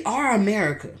 we are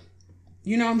America.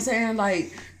 You know what I'm saying?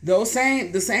 Like the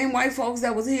same white folks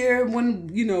that was here when,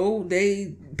 you know,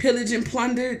 they pillaged and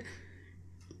plundered.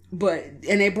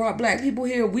 And they brought black people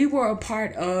here. We were a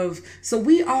part of, so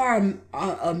we are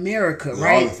America, we're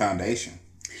right? all the foundation.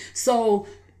 So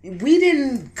we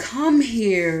didn't come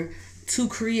here to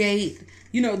create,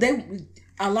 you know,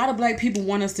 a lot of black people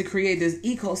want us to create this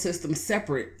ecosystem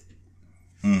separate.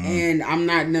 Mm-hmm. And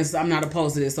I'm not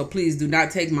opposed to this. So please do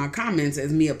not take my comments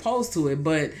as me opposed to it.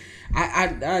 But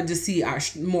I just see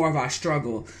more of our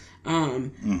struggle.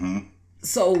 Mm-hmm.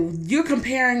 So you're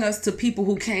comparing us to people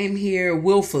who came here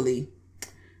willfully,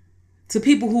 to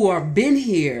people who have been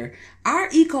here. Our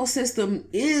ecosystem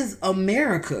is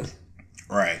America.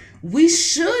 Right. We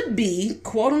should be,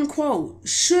 quote unquote,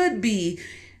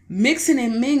 mixing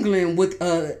and mingling with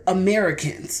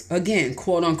Americans. Again,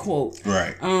 quote unquote.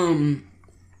 Right.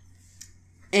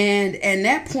 And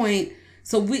that point,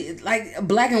 so we, like,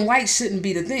 black and white shouldn't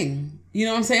be the thing. You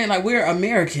know what I'm saying? Like, we're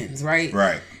Americans, right?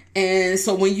 Right. And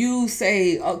so when you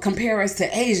say compare us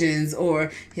to Asians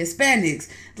or Hispanics,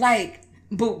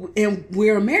 and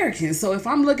we're Americans. So if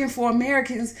I'm looking for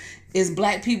Americans, is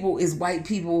black people, is white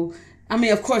people. I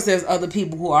mean, of course, there's other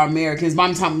people who are Americans, but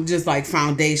I'm talking just like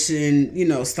foundation, you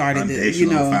know, started the, you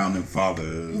know, founding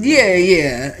fathers.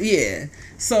 Yeah.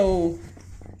 So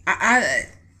I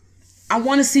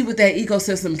want to see what that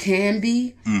ecosystem can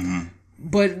be,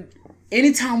 but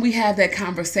anytime we have that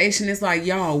conversation, it's like,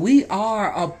 y'all, we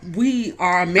are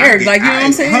American. Like, you know what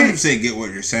I'm saying? 100% get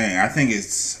what you're saying. I think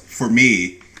it's, for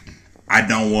me, I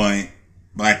don't want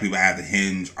black people to have to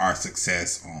hinge our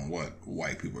success on what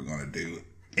white people are going to do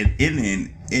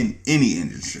in any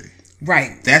industry.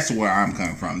 Right. That's where I'm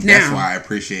coming from. That's why I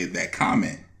appreciate that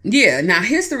comment. Yeah. Now,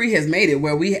 history has made it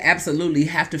where we absolutely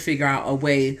have to figure out a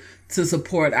way to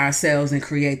support ourselves and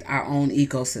create our own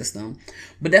ecosystem.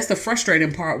 But that's the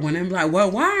frustrating part when I'm like, well,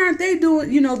 why aren't they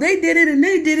doing, you know, they did it and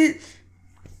they did it.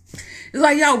 It's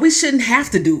like, y'all, we shouldn't have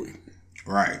to do it.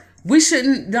 Right. We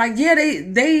shouldn't, like, yeah,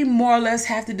 they more or less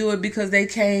have to do it because they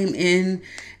came in,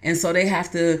 and so they have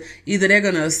to, either they're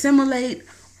going to assimilate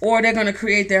or they're going to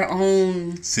create their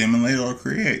own. Assimilate or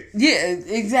create. Yeah,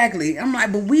 exactly. I'm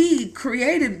like, but we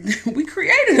created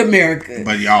America.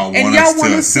 But y'all want us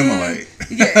to assimilate.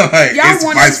 Yeah, like, y'all it's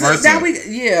want vice us versa.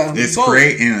 It's both.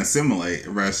 create and assimilate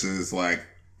versus like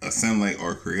assimilate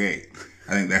or create.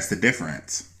 I think that's the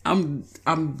difference. I'm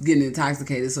getting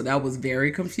intoxicated, so that was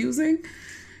very confusing.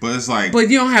 But it's like, but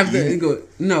you don't have to go.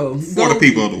 No, for the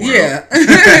people of the world. Yeah,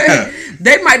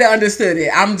 they might have understood it.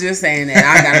 I'm just saying that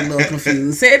I got a little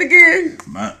confused. Say it again.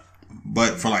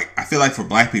 But for like, I feel like for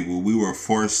black people, we were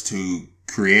forced to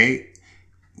create,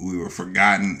 we were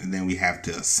forgotten, and then we have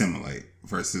to assimilate.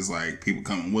 Versus like people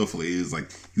coming willfully, is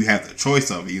like you have the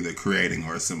choice of either creating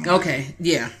or assimilating. Okay,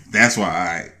 yeah, that's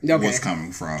why I was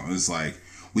coming from. It's like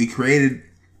we created.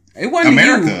 It wasn't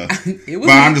America. It was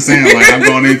but I'm just saying, like, I'm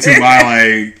going into my,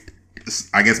 like,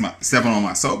 I guess stepping on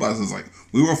my soapbox is like,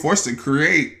 we were forced to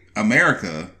create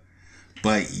America,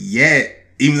 but yet,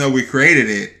 even though we created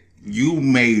it, you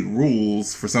made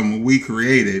rules for something we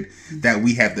created that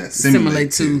we have to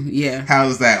assimilate to. Yeah. How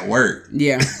does that work?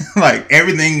 Yeah. Like,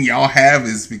 everything y'all have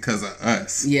is because of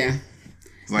us. Yeah.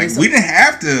 Like, we didn't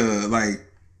have to, like,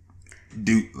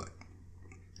 do...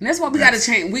 And that's why we got to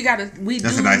change.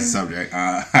 That's a nice subject.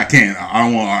 I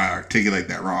don't want to articulate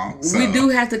that wrong. So. We do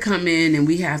have to come in and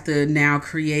we have to now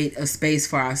create a space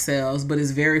for ourselves. But it's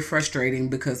very frustrating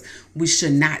because we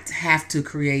should not have to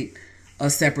create a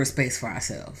separate space for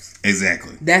ourselves.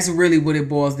 Exactly. That's really what it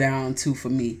boils down to for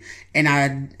me. And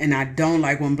I don't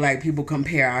like when black people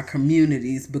compare our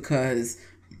communities because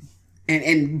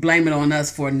and blame it on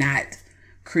us for not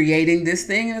creating this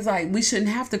thing. And it's like, we shouldn't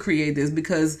have to create this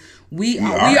because we've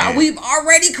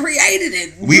already created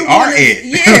it. We are it.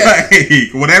 Yeah.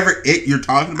 Like, whatever it you're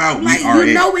talking about, we are it.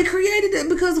 You know we created it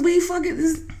because we fucking,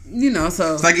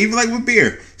 so. It's like, even like with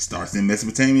beer. Starts in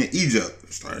Mesopotamia,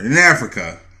 Egypt. Started in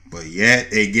Africa. but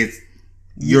yet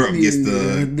Europe gets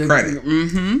the credit.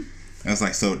 Mm-hmm. I was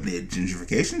like, so did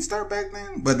gentrification start back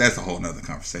then? But that's a whole nother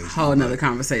conversation. Whole nother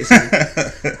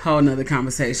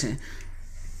conversation.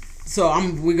 So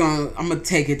I'm gonna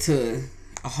take it to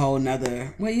a whole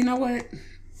nother. Well, you know what?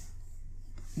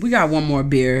 We got one more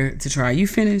beer to try. You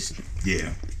finished?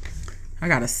 Yeah. I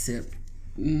got a sip.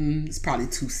 It's probably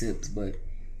 2 sips, but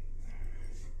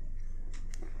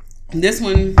this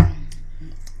one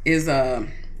is a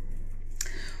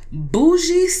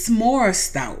Bougie S'more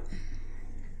Stout.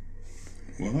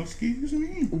 Well, excuse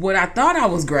me. What I thought I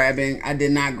was grabbing, I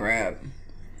did not grab.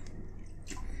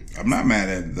 I'm not mad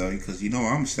at it though, because you know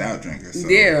I'm a stout drinker. So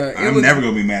yeah, I'm never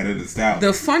gonna be mad at the stout.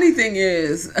 The funny thing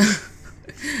is,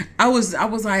 I was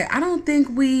like, I don't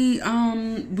think we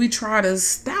tried a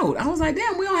stout. I was like,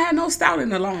 damn, we don't have no stout in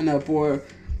the lineup or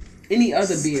any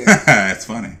other beer. That's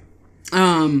funny.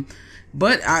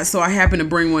 But I happened to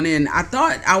bring one in. I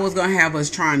thought I was gonna have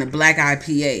us trying a black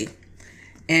IPA.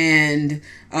 And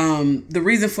the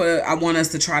reason I want us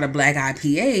to try the black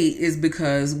IPA is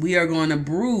because we are going to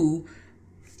brew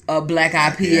a black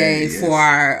IPA for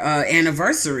our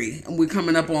anniversary. We're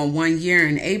coming up on 1 year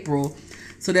in April.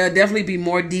 So there'll definitely be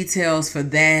more details for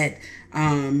that.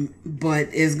 But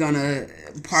it's going to,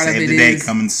 Save the date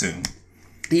coming soon.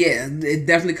 Yeah, it's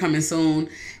definitely coming soon.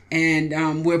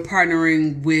 And we're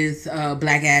partnering with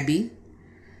Black Abbey.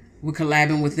 We're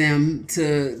collabing with them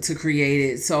to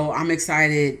create it. So I'm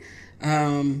excited.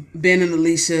 Ben and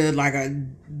Alicia, like a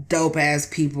dope ass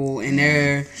people, and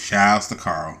they're shouts to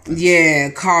Carl. Yeah,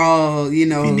 Carl. You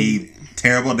know, if you need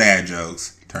terrible dad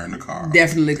jokes, turn to Carl.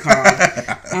 Definitely Carl.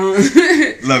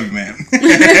 Love you, man.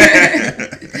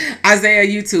 Isaiah,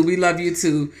 you too. We love you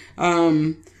too.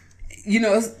 You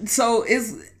know, so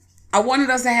I wanted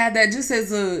us to have that just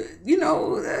as a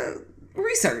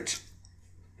research.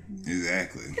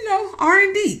 Exactly. You know,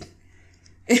 R&D.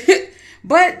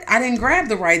 But I didn't grab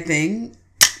the right thing,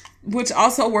 which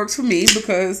also works for me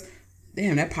because,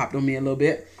 damn, that popped on me a little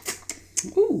bit.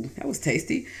 Ooh, that was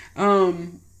tasty.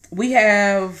 We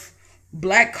have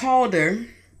Black Calder.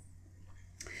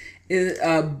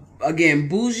 Again,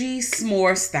 Bougie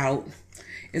S'more Stout.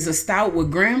 It's a stout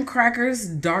with graham crackers,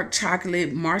 dark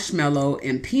chocolate, marshmallow,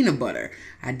 and peanut butter.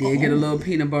 I did get a little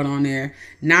peanut butter on there.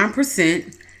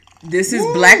 9%. This is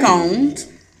black owned.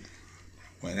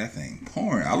 Wait, that thing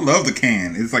pouring. I love the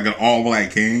can. It's like an all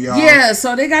black can, y'all. Yeah,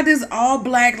 so they got this all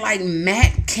black like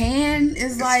matte can.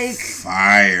 It's like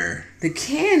fire. The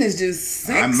can is just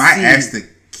sexy. I might ask to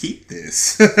keep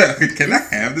this. Can I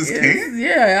have this can?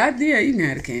 Yeah, you can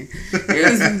have the can.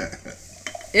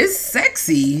 It's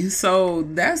sexy, so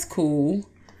that's cool.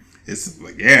 It's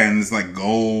like and it's like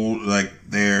gold, like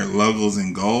their logos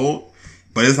in gold,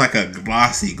 but it's like a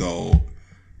glossy gold.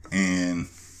 And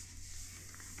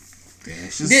yeah,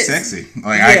 it's just sexy.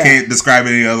 Like I can't describe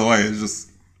it any other way. It's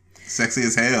just sexy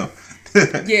as hell.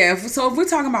 Yeah. So if we're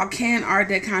talking about can art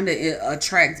that kind of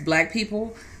attracts black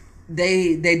people,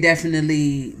 they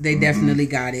definitely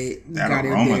got it. That got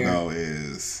aroma it there. though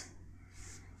is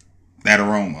that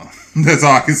aroma. That's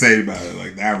all I can say about it.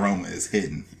 Like that aroma is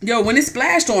hidden. Yo, when it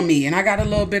splashed on me, and I got a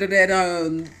little bit of that.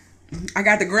 I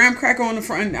got the graham cracker on the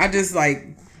front. I just like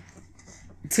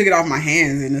took it off my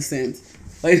hands in a sense.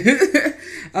 Like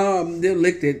they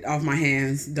licked it off my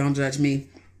hands. Don't judge me.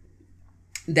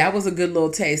 That was a good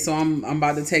little taste. So I'm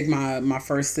about to take my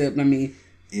first sip. Let me.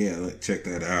 Yeah, check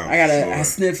that out. I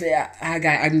sniff it.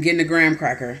 I'm getting the graham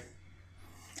cracker.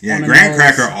 Yeah, graham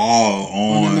cracker all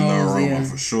on the aroma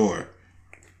for sure.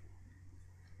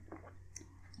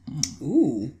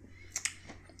 Ooh.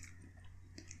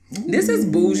 This is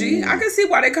bougie. I can see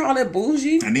why they call it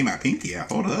bougie. I need my pinky out.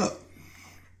 Hold up.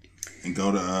 And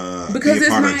go to because be a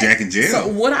part of Jack and Jill. So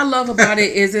what I love about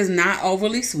it is it's not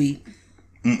overly sweet.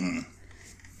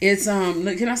 It's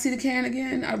look, can I see the can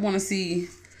again? I want to see.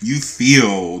 You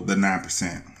feel the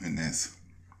 9% in this.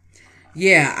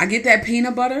 Yeah, I get that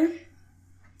peanut butter.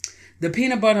 The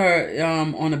peanut butter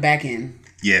on the back end.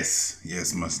 Yes,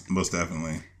 most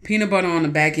definitely. Peanut butter on the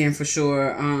back end for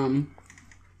sure. And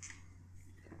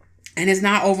it's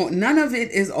not none of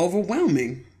it is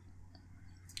overwhelming.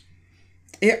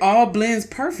 It all blends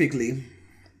perfectly.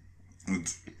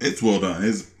 It's well done.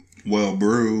 It's well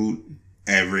brewed.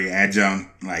 Every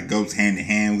adjunct like goes hand in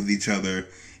hand with each other,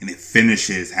 and it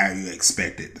finishes how you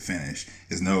expect it to finish.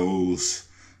 There's no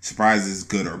surprises,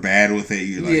 good or bad with it.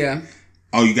 You're like,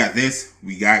 oh, you got this.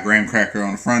 We got graham cracker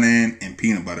on the front end and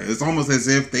peanut butter. It's almost as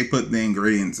if they put the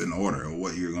ingredients in order of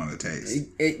what you're going to taste.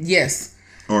 Yes.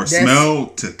 Or smell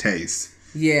to taste.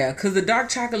 Yeah, because the dark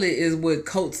chocolate is what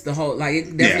coats the whole, like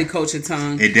it definitely coats your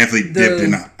tongue. It definitely dipped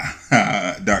in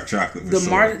dark chocolate.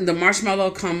 The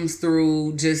marshmallow comes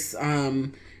through just,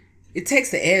 it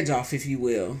takes the edge off, if you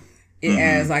will. It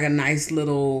adds like a nice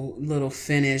little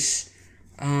finish.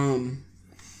 My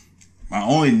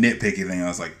only nitpicky thing, I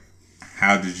was like,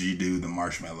 how did you do the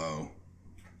marshmallow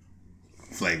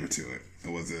flavor to it?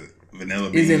 Was it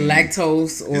vanilla bean? Is it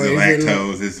lactose or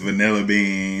is it vanilla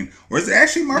bean, or is it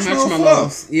actually marshmallow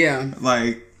fluff? Yeah,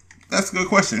 like that's a good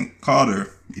question,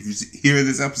 Calder. If you hear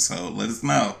this episode, let us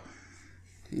know.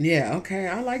 Yeah, okay,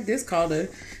 I like this, Calder.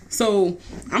 So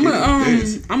I'm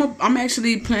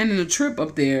actually planning a trip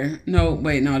up there. No,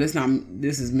 wait, no,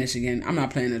 this is Michigan. I'm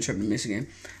not planning a trip to Michigan.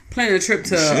 Planning a trip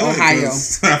to Ohio.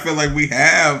 I feel like we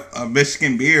have a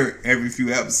Michigan beer every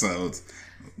few episodes.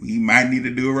 We might need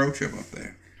to do a road trip up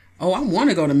there. Oh, I want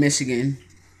to go to Michigan.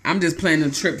 I'm just planning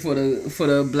a trip for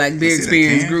the Black Beer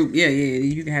Experience group. Yeah,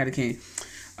 you can have the can.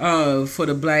 For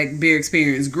the Black Beer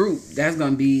Experience group, that's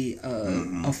gonna be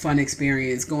a fun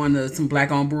experience. Going to some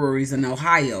black-owned breweries in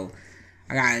Ohio.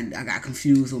 I got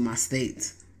confused with my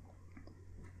states,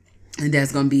 and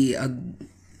that's gonna be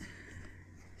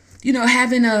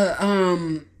having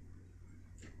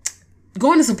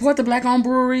going to support the black-owned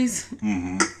breweries,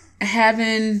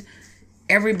 having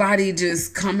everybody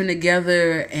just coming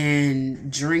together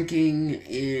and drinking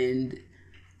and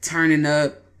turning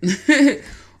up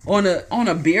on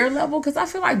a beer level, because I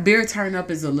feel like beer turn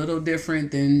up is a little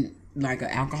different than like an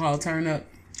alcohol turn up.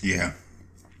 Yeah.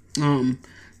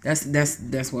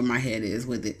 That's where my head is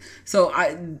with it. So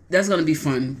that's gonna be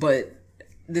fun. But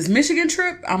this Michigan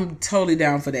trip, I'm totally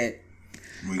down for that.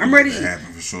 I'm ready. That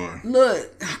happen for sure. Look,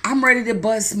 I'm ready to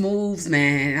bust moves,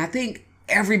 man. I think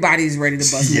everybody's ready to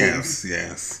bust moves.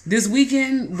 Yes. This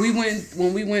weekend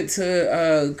when we went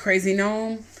to Crazy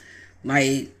Gnome,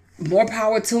 like, more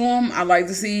power to them. I like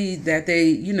to see that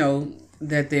they're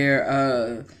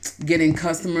getting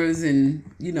customers and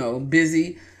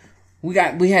busy. We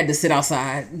had to sit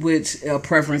outside, which a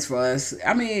preference for us.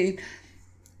 I mean,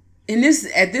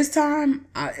 at this time,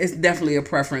 it's definitely a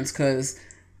preference, because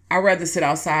I'd rather sit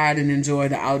outside and enjoy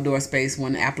the outdoor space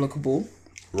when applicable.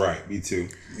 Right, me too.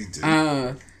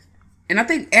 And I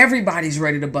think everybody's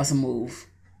ready to bust a move.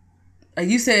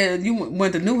 You said you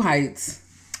went to New Heights.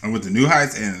 I went to New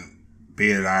Heights and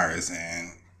Bearded Iris,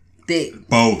 and thick.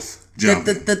 Both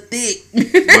jumping. The thick.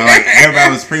 But like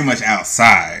everybody was pretty much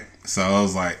outside, so I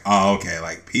was like, oh, okay,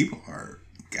 like people are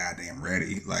goddamn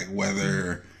ready. Like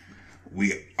whether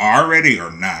we are ready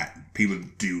or not, people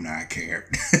do not care.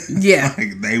 Yeah.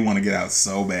 Like they want to get out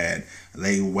so bad.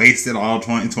 They wasted all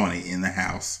 2020 in the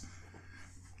house.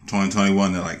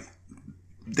 2021, they're like,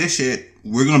 this shit,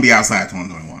 we're going to be outside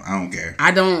 2021. I don't care.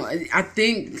 I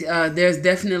think there's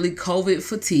definitely COVID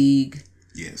fatigue.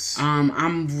 Yes.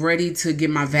 I'm ready to get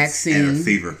my vaccine. At a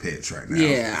fever pitch right now.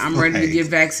 Yeah, I'm ready to get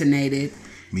vaccinated.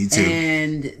 Me too.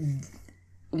 And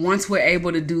once we're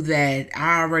able to do that,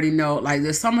 I already know, like,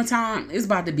 the summertime is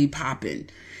about to be popping.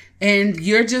 And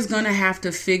you're just going to have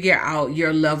to figure out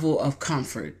your level of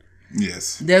comfort.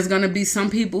 Yes. There's going to be some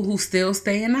people who still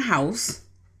stay in the house.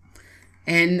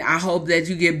 And I hope that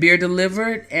you get beer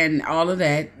delivered and all of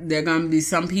that. There are going to be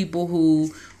some people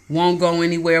who won't go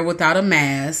anywhere without a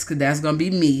mask. That's going to be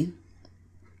me.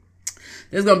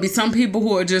 There's going to be some people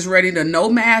who are just ready to no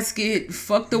mask it,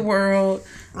 fuck the world.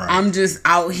 Right. I'm just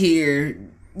out here,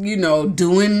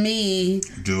 doing me.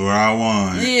 Do what I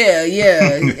want.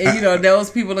 Yeah. And,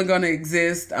 those people are going to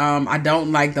exist. I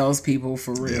don't like those people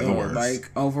for real. Yeah,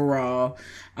 like, overall.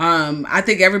 I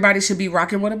think everybody should be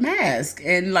rocking with a mask.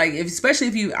 And, like, especially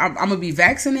if I'm going to be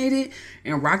vaccinated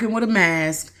and rocking with a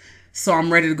mask. So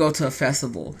I'm ready to go to a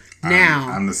festival. Now.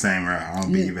 I'm the same way. I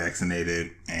don't be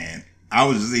vaccinated. And I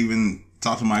was just even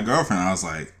talking to my girlfriend. I was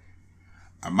like,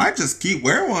 I might just keep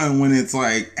wearing one when it's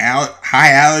like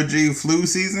high allergy flu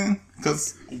season.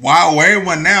 Because while wearing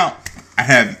one now, I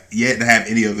have yet to have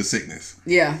any other sickness.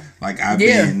 Yeah. Like I've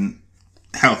been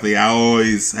healthy. I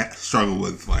always struggle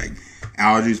with like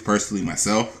allergies personally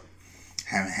myself.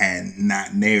 Haven't had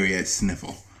not nary a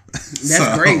sniffle.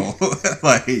 That's great.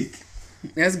 Like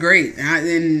that's great. Not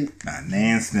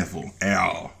nan sniffle at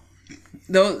all.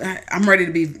 Though I'm ready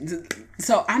to be.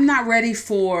 So I'm not ready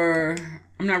for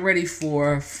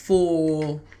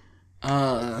full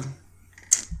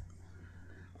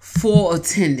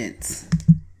attendance.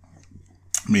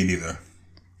 Me neither.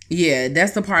 Yeah,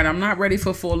 that's the part. I'm not ready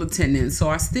for full attendance. So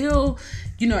I still,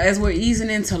 as we're easing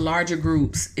into larger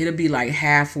groups, it'll be like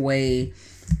halfway.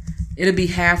 It'll be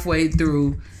halfway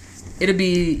through. It'll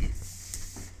be,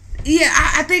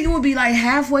 I think it would be like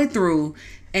halfway through.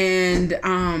 And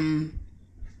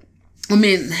I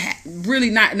mean, really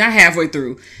not halfway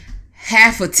through,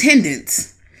 half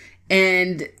attendance,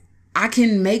 and I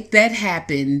can make that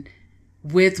happen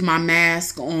with my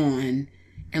mask on,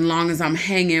 as long as I'm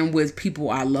hanging with people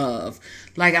I love.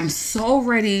 Like, I'm so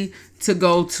ready to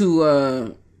go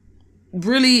to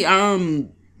really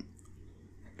I'm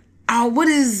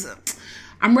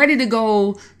ready to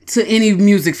go to any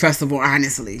music festival,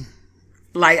 honestly.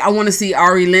 Like, I want to see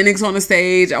Ari Lennox on the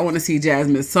stage. I want to see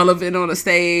Jasmine Sullivan on the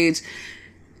stage.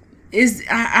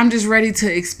 I'm just ready to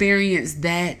experience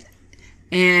that.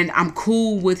 And I'm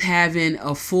cool with having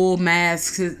a full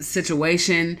mask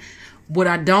situation. What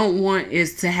I don't want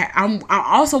is to have... I'm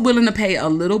also willing to pay a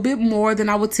little bit more than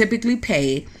I would typically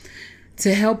pay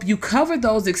to help you cover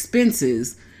those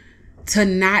expenses, to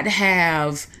not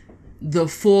have the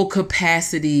full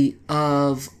capacity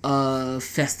of a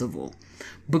festival.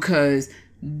 Because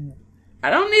I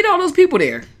don't need all those people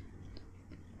there.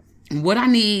 What I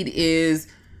need is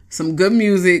some good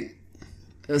music,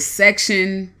 a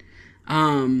section.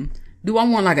 Do I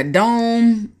want like a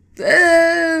dome?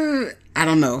 I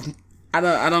don't know. I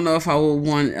don't know if I would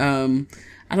want.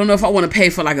 I don't know if I want to pay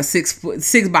for like a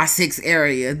 6x6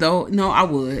 area though. No, I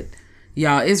would.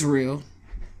 Y'all, it's real.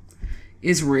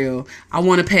 It's real. I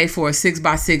want to pay for a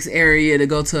 6x6 area to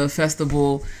go to a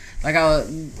festival. Like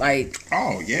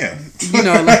I'll yeah. You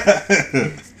know, like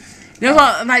there's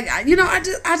I'll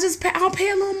pay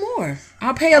a little more.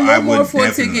 I'll pay a little more for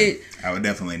a ticket. I would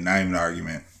definitely, not even an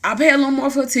argument. I'll pay a little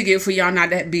more for a ticket for y'all not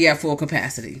to be at full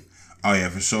capacity. Oh yeah,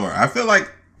 for sure. I feel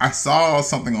like I saw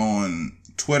something on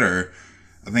Twitter,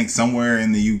 I think somewhere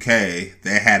in the UK,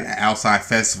 they had an outside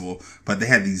festival, but they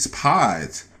had these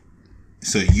pods.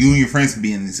 So you and your friends can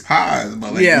be in these pods,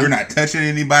 but like you're not touching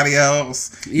anybody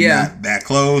else. Yeah, not that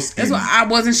close. That's why I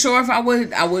wasn't sure if I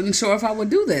would. I wasn't sure if I would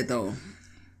do that though.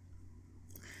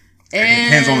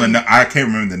 And it depends on I can't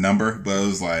remember the number, but it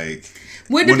was like.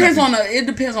 Well, it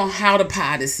depends on how the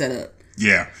pod is set up.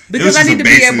 Yeah, because I need to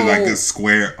be able like a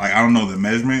square. Like, I don't know the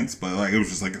measurements, but like it was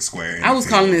just like a square. I was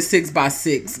calling it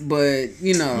 6x6, but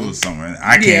you know, it was somewhere.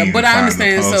 I can't even find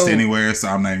the post anywhere, so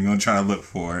I'm not even gonna try to look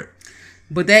for it.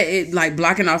 But like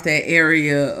blocking off that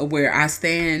area where I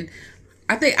stand,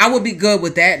 I think I would be good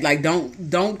with that. Like,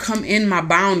 don't come in my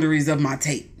boundaries of my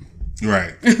tape.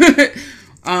 Right. If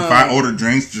I order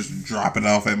drinks, just drop it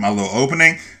off at my little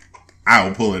opening. I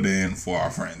will pull it in for our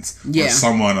friends. Yeah. Or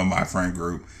someone on my friend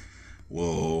group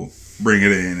will bring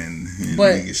it in and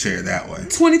we can share that way.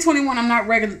 2021, I'm not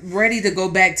ready to go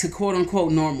back to quote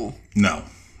unquote normal. No.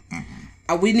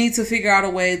 We need to figure out a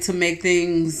way to make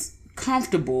things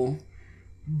comfortable.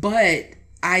 But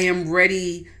I am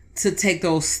ready to take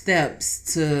those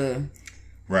steps to...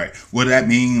 Right. Would that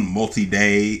mean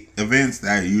multi-day events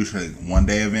that are usually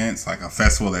one-day events? Like a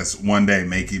festival that's one day,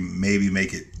 maybe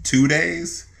make it 2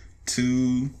 days?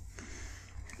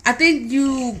 I think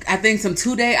some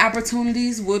 2-day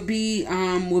opportunities would be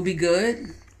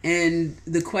good. And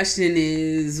the question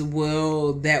is,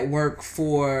 will that work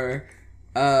for...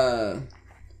 will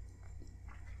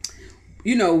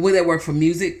that work for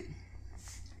music?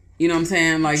 You know what I'm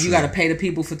saying? Like, you got to pay the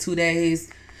people for 2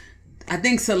 days. I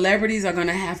think celebrities are going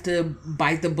to have to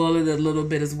bite the bullet a little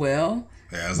bit as well.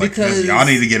 Yeah, it's like, because y'all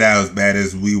need to get out as bad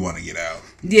as we want to get out.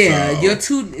 Yeah,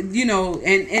 so.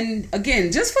 And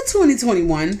again, just for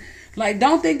 2021, like,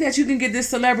 don't think that you can get this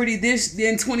celebrity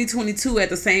in 2022 at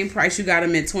the same price you got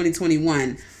them in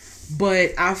 2021.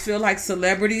 But I feel like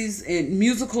celebrities and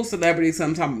musical celebrities,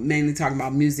 I'm mainly talking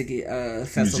about music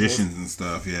festivals. Musicians and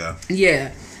stuff, yeah.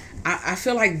 Yeah. I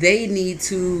feel like they need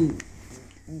to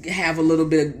have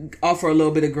offer a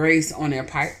little bit of grace on their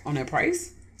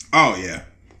price. Oh yeah.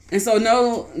 And so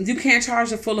no, you can't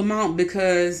charge the full amount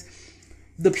because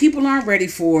the people aren't ready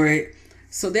for it.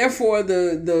 So therefore,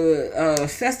 the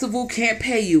festival can't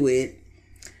pay you it.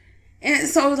 And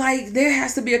so like there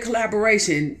has to be a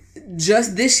collaboration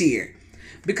just this year,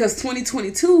 because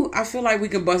 2022, I feel like we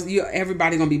can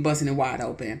everybody gonna be busting it wide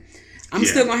open. I'm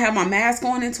still going to have my mask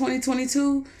on in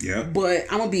 2022. Yeah. But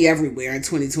I'm going to be everywhere in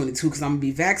 2022 because I'm going to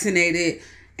be vaccinated.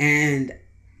 And...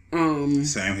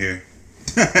 Same here.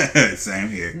 Same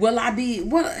here. Will I be...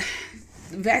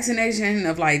 Vaccination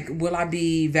of like... Will I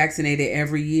be vaccinated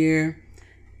every year?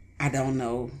 I don't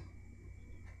know.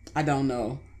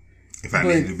 If I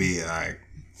need to be like...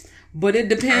 But it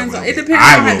depends. I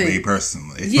will be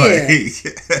personally. Yeah,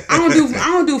 I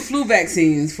don't do flu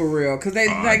vaccines for real because they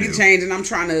get changed, and I'm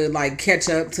trying to like catch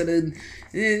up to the.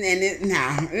 Oh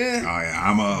yeah,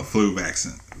 I'm a flu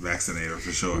vaccinator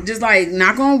for sure. Just like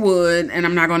knock on wood, and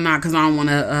I'm not gonna knock because I don't want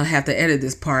to have to edit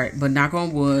this part. But knock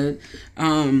on wood,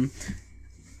 I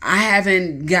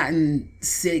haven't gotten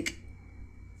sick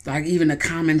like even a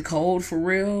common cold for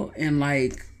real, and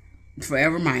like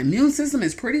forever my immune system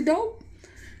is pretty dope.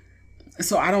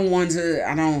 So I'm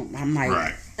like,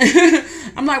 Right.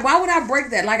 I'm like, why would I break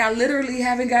that? Like, I literally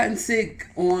haven't gotten sick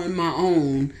on my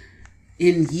own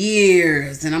in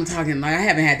years. And I'm talking, like, I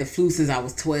haven't had the flu since I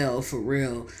was 12, for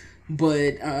real.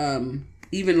 But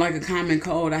even like a common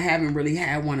cold, I haven't really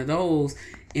had one of those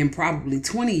in probably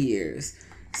 20 years.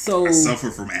 So I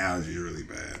suffer from allergies really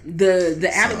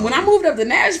bad. When I moved up to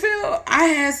Nashville, I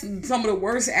had some of the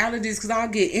worst allergies because I'll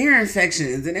get ear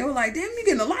infections, and they were like, "Damn, you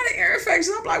getting a lot of ear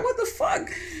infections." I'm like, "What the fuck?"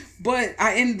 But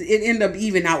it ended up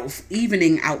evening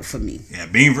out for me. Yeah,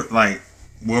 being like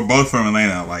we're both from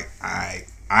Atlanta. Like I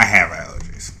have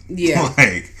allergies. Yeah,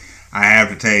 like I have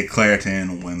to take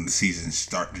Claritin when the seasons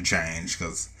start to change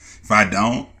because if I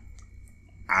don't,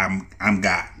 I'm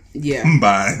got. Yeah,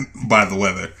 by the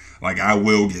weather. Like, I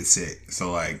will get sick.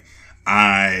 So, like,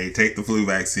 I take the flu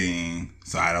vaccine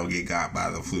so I don't get got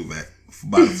by the flu.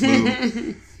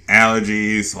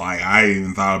 Allergies, like, I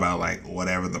even thought about, like,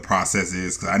 whatever the process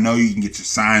is. Because I know you can get your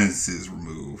sinuses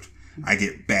removed. I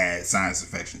get bad sinus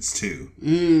infections, too.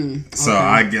 So,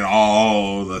 I get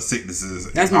all the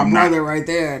sicknesses. That's my brother right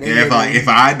there. If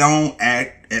I don't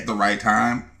act at the right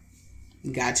time,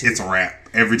 gotcha. It's a wrap.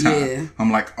 Every time. Yeah. I'm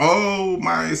like, oh,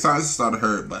 my sinuses started to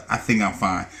hurt, but I think I'm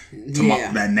fine.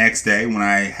 That next day when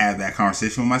I have that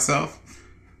conversation with myself,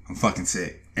 I'm fucking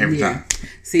sick. Every time.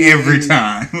 See, every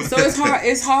time. So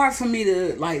it's hard for me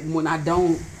to, like, when I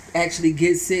don't actually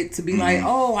get sick, to be like,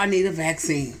 oh, I need a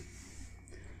vaccine.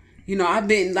 You know, I've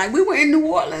been, like, we were in New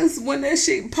Orleans when that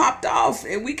shit popped off,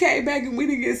 and we came back and we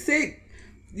didn't get sick.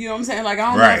 You know what I'm saying? Like, I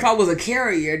don't know if I was a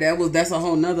carrier. That's a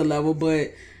whole nother level,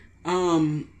 but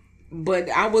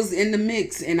I was in the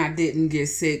mix and I didn't get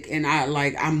sick, and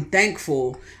I'm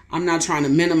thankful. I'm not trying to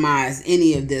minimize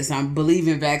any of this. I believe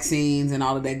in vaccines and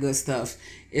all of that good stuff.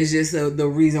 It's just the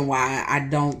reason why I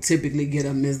don't typically get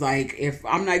them is like, if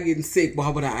I'm not getting sick, why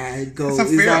would I go? It's a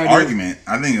fair argument.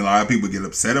 I think a lot of people get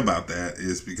upset about that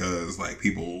is because, like,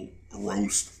 people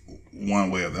roast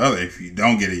one way or the other. If you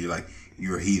don't get it, you're like,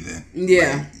 you're a heathen.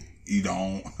 Yeah. Like, you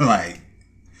don't, like,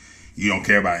 you don't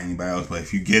care about anybody else, but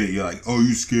if you get it, you're like, oh,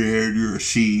 you scared, you're a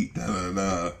sheep, da da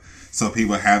da. So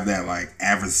people have that, like,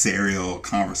 adversarial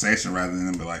conversation rather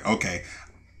than be like, okay,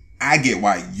 I get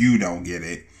why you don't get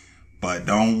it, but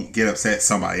don't get upset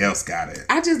somebody else got it.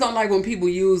 I just don't like when people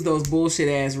use those bullshit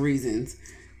ass reasons.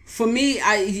 For me,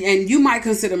 and you might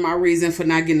consider my reason for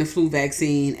not getting the flu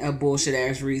vaccine a bullshit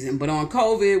ass reason, but on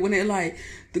COVID, when they're like,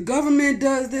 the government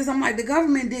does this, I'm like, the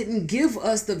government didn't give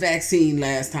us the vaccine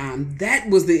last time. That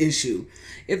was the issue.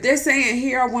 If they're saying,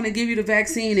 here, I want to give you the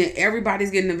vaccine, and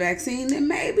everybody's getting the vaccine, then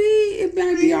maybe it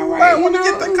might be all right. I want to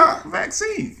get the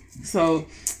vaccine. So,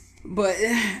 but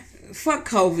fuck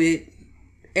COVID.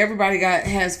 Everybody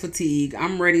has fatigue.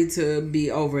 I'm ready to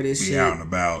be over this shit. Out and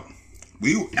about.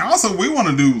 We want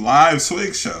to do live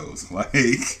swig shows,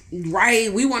 like,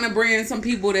 right. We want to bring in some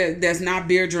people that's not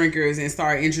beer drinkers and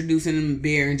start introducing them to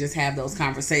beer and just have those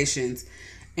conversations.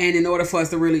 And in order for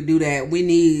us to really do that, we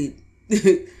need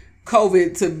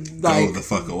COVID to, like, go the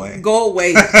fuck away. Go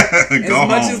away as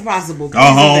much as possible. Go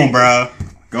home, bro.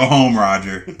 Go home,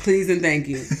 Roger. Please and thank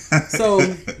you. So,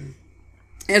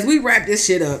 as we wrap this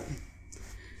shit up,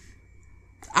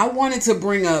 I wanted to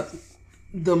bring up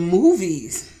the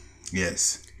movies.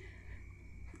 Yes.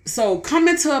 So,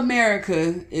 Coming to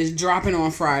America is dropping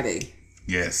on Friday.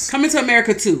 Yes. Coming to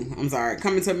America 2. I'm sorry.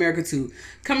 Coming to America 2.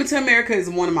 Coming to America is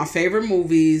one of my favorite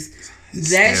movies.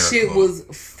 Hysterical. That shit was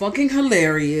fucking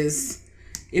hilarious.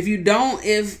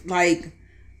 If like,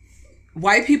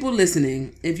 white people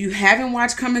listening, if you haven't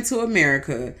watched Coming to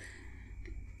America,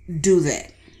 do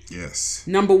that. Yes.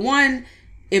 Number one,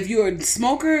 if you're a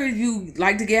smoker, you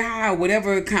like to get high,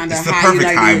 whatever kind of it's high you like.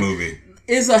 It's the perfect high movie.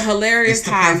 It's a hilarious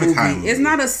high movie. It's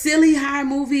not a silly high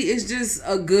movie. It's just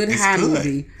a good high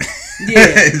movie. Yeah.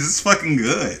 It's fucking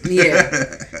good. Yeah.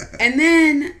 And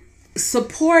then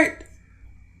support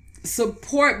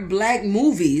black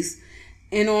movies.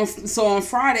 And on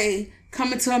Friday,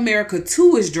 Coming to America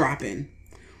 2 is dropping.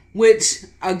 Which,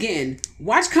 again,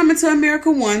 watch Coming to America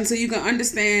 1 so you can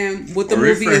understand what the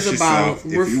movie is about.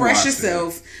 Refresh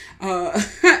yourself.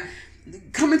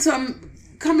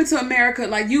 Coming to America,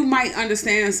 like, you might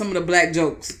understand some of the black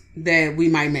jokes that we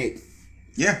might make.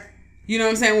 Yeah. You know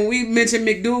what I'm saying? When we mention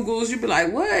McDougal's, you'd be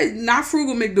like, what? Not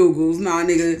frugal McDougal's. Nah,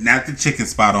 nigga. Not the chicken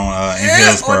spot on in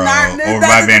Hillsborough over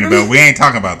by Vanderbilt. We ain't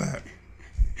talking about that.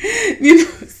 You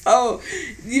know, so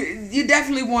you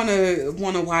definitely want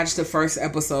to watch the first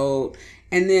episode,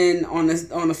 and then on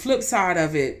the flip side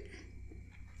of it,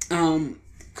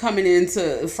 coming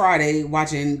into Friday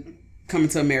watching Coming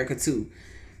to America 2.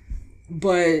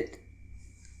 But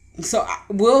so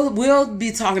we'll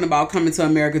be talking about Coming to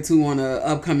America 2 on an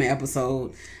upcoming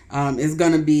episode. It's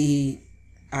gonna be.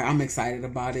 I'm excited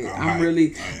about it.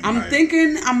 I'm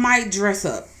thinking I might dress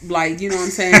up. Like, you know what I'm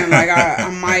saying? Like I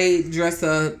might dress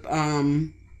up.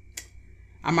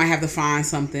 I might have to find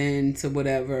something to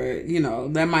whatever. You know,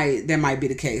 that might be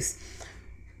the case.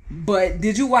 But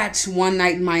did you watch One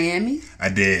Night in Miami? I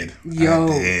did. Yo.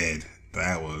 I did.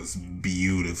 That was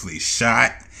beautifully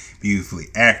shot, beautifully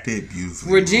acted,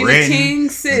 beautifully Regina written. King,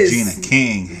 sis. Regina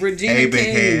King.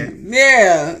 Big head.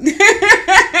 Yeah.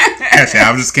 Actually,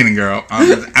 I'm just kidding, girl.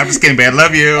 I'm just kidding, babe.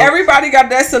 Love you. Everybody got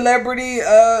that celebrity. They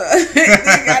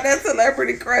got that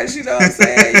celebrity crush. You know what I'm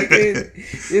saying?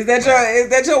 Is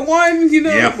that your one? You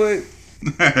know, yeah. But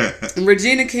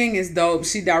Regina King is dope.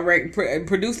 She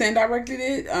produced and directed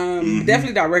it.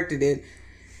 Definitely directed it,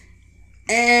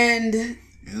 and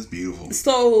it was beautiful.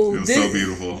 So it was so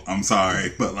beautiful. I'm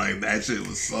sorry, but like that shit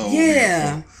was so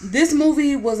beautiful. This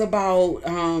movie was about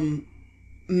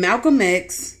Malcolm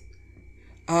X.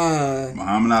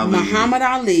 Muhammad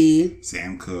Ali,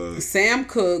 Sam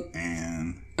Cooke,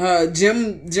 and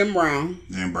Jim Brown.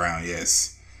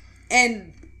 Yes.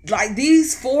 And like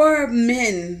these four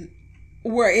men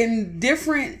were in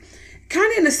different, kind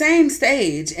of in the same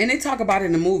stage, and they talk about it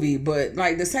in the movie, but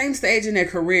like the same stage in their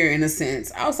career in a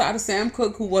sense. Outside of Sam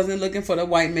Cooke, who wasn't looking for the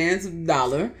white man's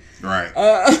dollar, right?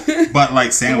 But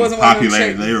like Sam was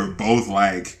popular. They were both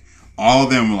like all of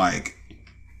them like.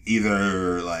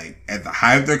 Either like at the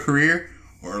height of their career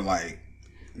or like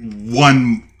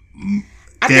one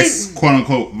quote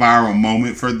unquote viral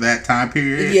moment for that time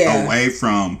period away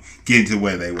from getting to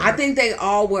where they were. I think they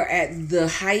all were at the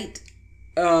height.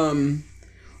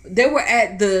 They were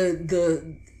at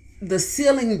the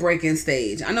ceiling breaking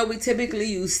stage. I know we typically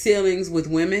use ceilings with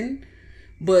women,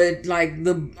 but like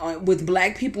with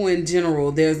black people in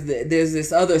general, there's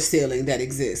this other ceiling that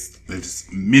exists. There's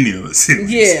many other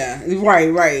ceilings. Yeah,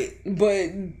 right. But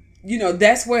you know,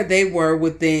 that's where they were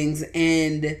with things,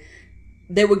 and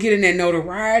they were getting that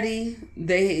notoriety.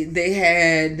 They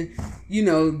had, you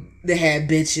know, they had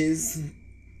bitches.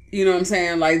 You know what I'm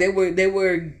saying? Like they were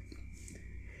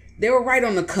right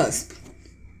on the cusp.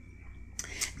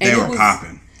 And they were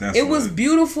popping. It was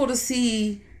beautiful to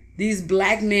see these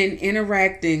black men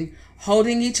interacting,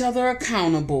 holding each other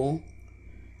accountable,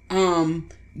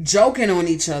 joking on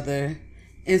each other.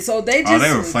 And so they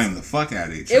were flaming the fuck out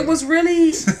of each other. It was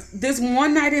really, this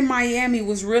One Night in Miami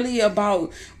was really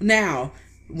about, now,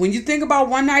 when you think about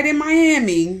One Night in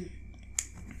Miami,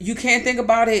 you can't think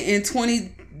about it in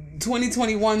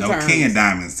 2021 terms. No King of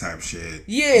Diamonds type shit.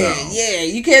 Yeah,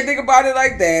 you can't think about it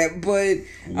like that, but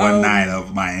One night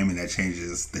of Miami that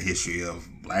changes the history of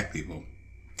black people.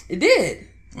 It did.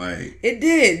 Like it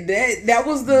did. That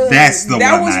was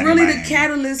really the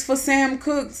catalyst for Sam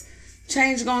Cooke's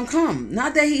Change Gonna Come.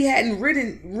 Not that he hadn't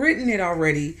written it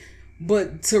already,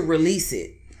 but to release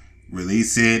it.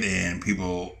 Release it and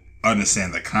people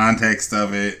understand the context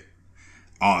of it,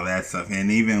 all that stuff.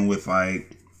 And even with like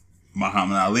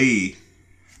Muhammad Ali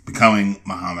becoming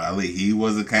Muhammad Ali, he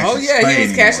was a Cassius Clay. He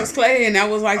was Cassius Clay, and that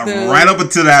was like right up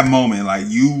until that moment, like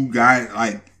you got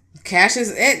like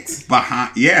Cassius X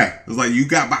behind. Yeah, it was like you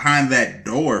got behind that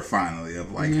door finally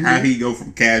of like how he go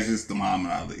from Cassius to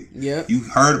Muhammad Ali. Yeah, you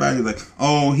heard about it like,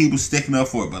 oh, he was sticking up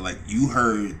for it, but like you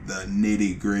heard the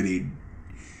nitty gritty,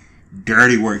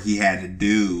 dirty work he had to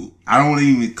do. I don't want to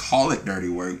even call it dirty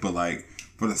work, but like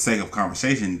for the sake of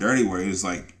conversation, dirty work is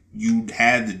like you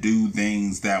had to do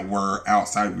things that were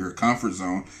outside of your comfort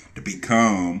zone to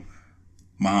become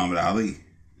Muhammad Ali.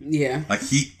 Yeah. Like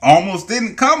he almost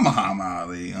didn't come Muhammad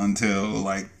Ali until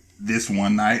like this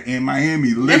one night in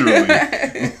Miami, literally.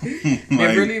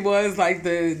 It really was like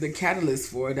the catalyst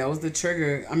for it. That was the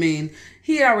trigger. I mean,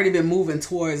 he had already been moving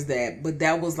towards that, but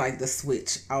that was like the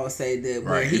switch. I would say that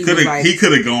right. He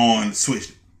could have gone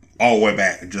switched all the way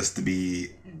back just to be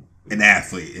an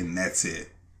athlete, and that's it.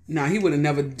 No, he would have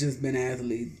never just been an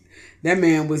athlete. That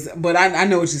man was, but I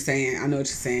know what you're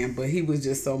saying. But he was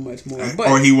just so much more. But,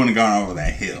 or he wouldn't have gone over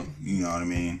that hill. You know what I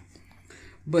mean?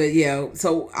 But yeah,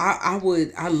 so I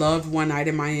loved One Night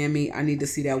in Miami. I need to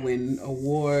see that win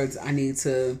awards. I need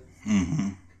to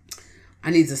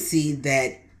see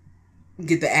that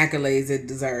get the accolades it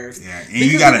deserves. Yeah, and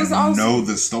you gotta know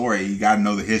the story. You gotta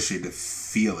know the history to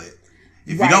feel it.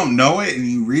 If you don't know it and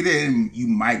you read it, and you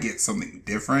might get something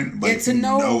different. But if you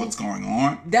know what's going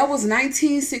on, that was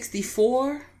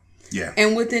 1964. Yeah,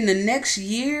 and within the next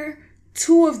year,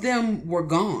 2 of them were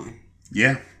gone.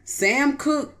 Yeah, Sam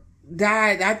Cooke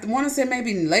died. I want to say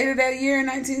maybe later that year in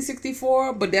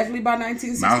 1964, but definitely by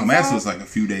 1965. Malcolm X was like a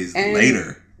few days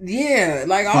later. Yeah,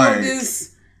 like all of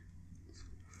this.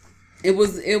 It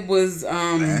was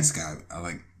That's got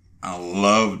I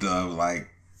loved like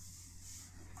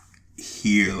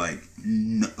hear like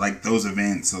those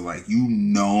events of like you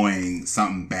knowing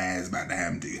something bad is about to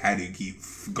happen to you. How do you keep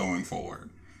going forward?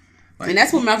 Like, and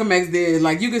that's what Malcolm X did.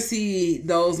 Like you could see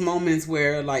those moments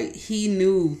where like he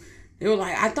knew they were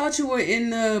like, I thought you were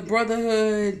in the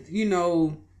Brotherhood, you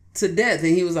know, to death,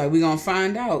 and he was like, we're gonna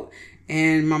find out.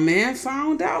 And my man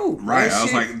found out. Right. I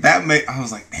was like, I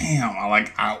was like, damn,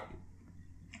 I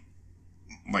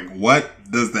what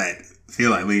does that feel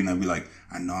like leading up? Be like,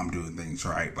 I know I'm doing things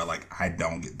right, but like I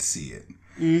don't get to see it.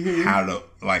 Mm-hmm. How to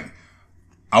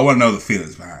I want to know the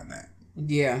feelings behind that.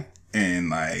 Yeah. And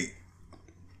like,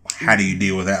 how do you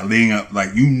deal with that leading up?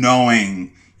 Like you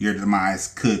knowing your demise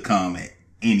could come at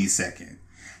any second.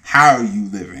 How are you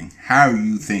living? How are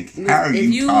you thinking? How are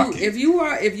you talking? If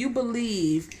you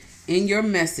believe in your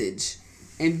message,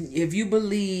 and if you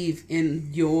believe in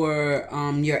your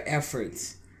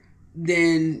efforts,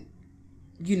 then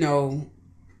you know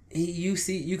you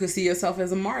could see yourself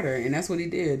as a martyr, and that's what he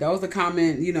did. That was the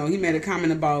comment. You know, he made a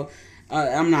comment about I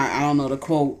don't know the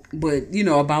quote, but you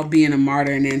know, about being a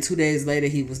martyr, and then 2 days later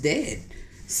he was dead.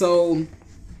 So,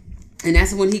 and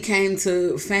that's when he came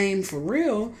to fame for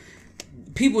real.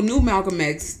 People knew Malcolm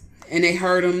X, and they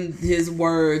heard his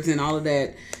words and all of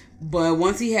that. But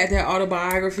once he had that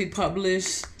autobiography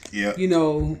published, you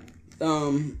know,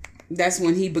 that's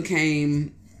when he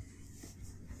became.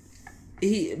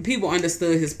 People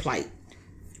understood his plight.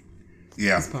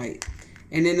 Yeah, his plight.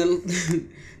 And then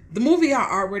the movie I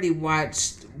already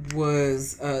watched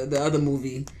was the other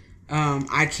movie,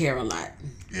 I Care a Lot.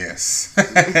 Yes.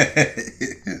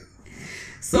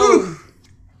 So.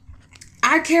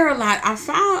 I Care a Lot.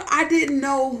 I didn't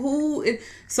know who it.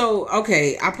 So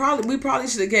okay, we probably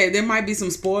should have gave. There might be some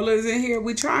spoilers in here.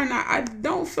 I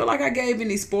don't feel like I gave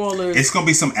any spoilers. It's gonna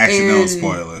be some accidental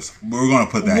spoilers. We're gonna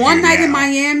put that. One Night in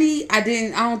Miami. I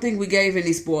don't think we gave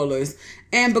any spoilers.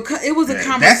 And because it was a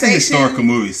conversation. That's a historical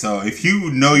movie, so if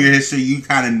you know your history, you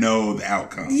kind of know the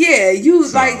outcome. Yeah,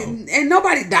 and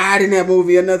nobody died in that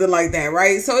movie or nothing like that,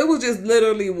 right? So it was just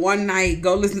literally one night.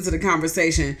 Go listen to the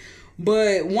conversation.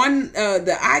 But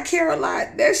the I Care a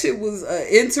Lot, that shit was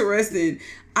interesting.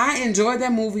 I enjoyed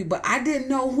that movie, but I didn't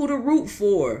know who to root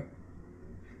for.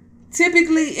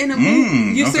 Typically in a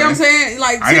movie, you see what I'm saying?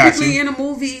 Like typically in a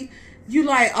movie, you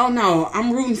like, oh no,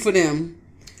 I'm rooting for them.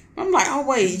 I'm like, oh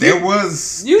wait, it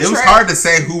was hard to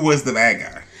say who was the bad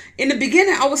guy. In the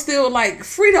beginning, I was still like,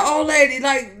 free the old lady,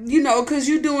 like, you know, because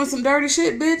you doing some dirty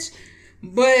shit, bitch.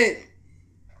 But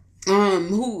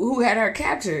who had her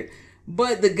captured?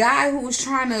 But the guy who was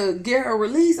trying to get her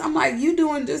released, I'm like, you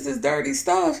doing just this dirty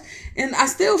stuff. And I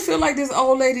still feel like this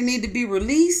old lady need to be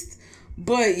released.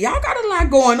 But y'all got a lot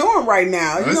going on right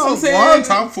now. You know what I'm saying? It's a lot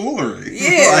of tomfoolery.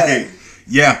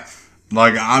 Yeah.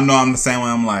 Like, I know I'm the same way.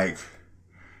 I'm like,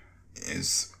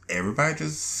 is everybody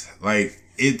just, like,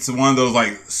 it's one of those,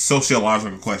 like,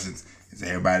 sociological questions. Is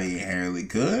everybody inherently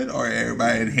good or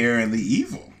everybody inherently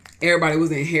evil? Everybody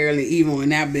was inherently evil in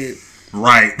that bit.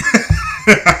 Right.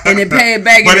 And it paid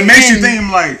back. But it makes you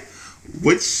think, like,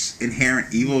 which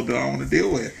inherent evil do I want to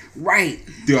deal with? Right.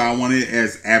 Do I want it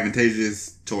as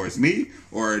advantageous towards me,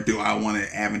 or do I want it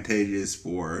advantageous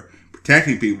for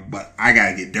protecting people, but I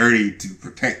gotta get dirty to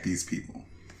protect these people?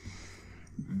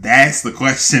 That's the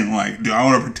question. Like, do I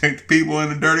want to protect people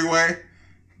in a dirty way?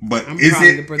 But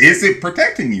is it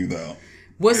protecting you though?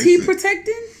 Was he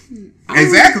protecting?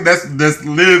 Exactly. That's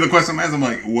literally the question I'm asking. I'm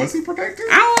like, was he protecting?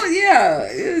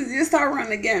 You start running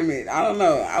the gamut. I don't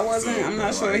know. I'm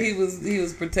not sure he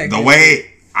was protecting. The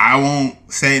way, I won't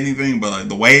say anything, but like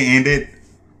the way it ended,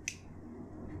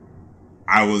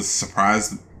 I was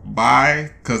surprised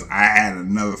by, because I had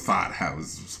another thought how it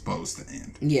was supposed to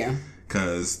end. Yeah.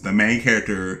 Because the main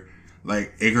character,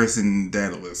 like Icarus and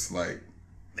Daedalus, like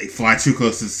they fly too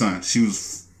close to the sun. She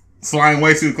was flying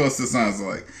way too close to the sun. So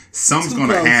like something's going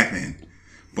to happen.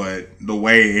 But the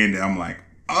way it ended, I'm like,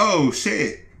 oh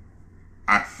shit.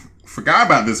 I forgot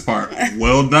about this part.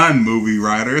 Well done, movie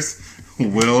writers.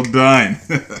 Well done.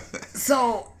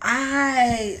 So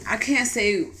I can't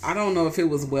say, I don't know if it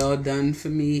was well done for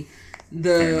me.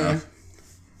 The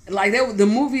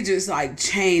movie just like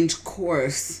changed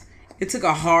course. It took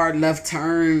a hard left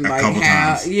turn. A couple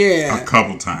times. Yeah. A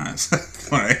couple times.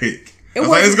 Like, I was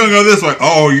like, it's going to go this way.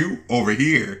 Oh, you over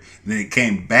here. And then it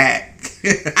came back.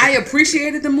 I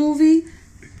appreciated the movie.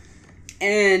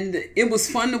 And it was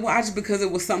fun to watch because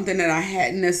it was something that I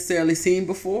hadn't necessarily seen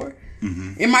before.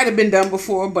 Mm-hmm. It might have been done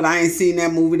before, but I ain't seen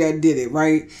that movie that did it,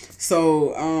 right?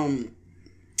 So,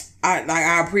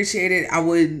 I appreciate it. I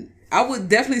would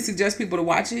definitely suggest people to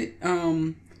watch it.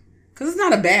 Because Because it's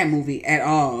not a bad movie at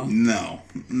all. No,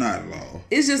 not at all.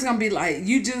 It's just going to be like,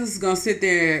 you just going to sit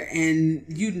there and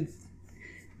you,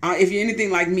 if you're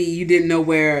anything like me, you didn't know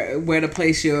where to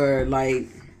place your, like,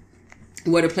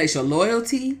 where to place your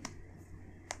loyalty.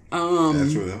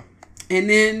 That's real. And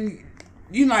then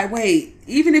you like, wait,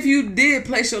 even if you did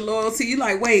place your loyalty, you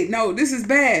like, wait, no, this is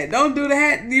bad. Don't do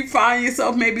that. You find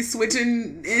yourself maybe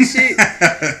switching and shit.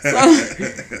 So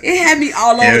it had me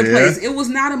all over the place. It was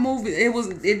not a movie.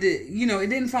 It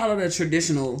didn't follow the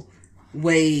traditional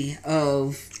way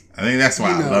of. I think that's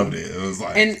why I loved it. It was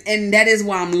like, and that is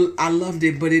why I loved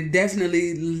it. But it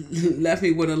definitely left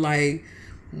me with a like,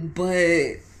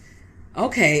 but.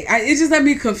 Okay, it just let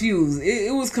me confused.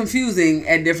 It was confusing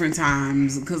at different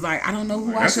times because, like, I don't know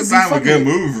who I should be fucking. That's a good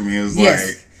movie for me. It was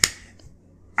like,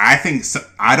 I think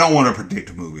I don't want to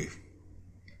predict a movie.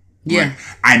 Yeah, like,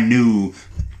 I knew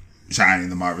Shiny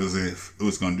the Marvelous if it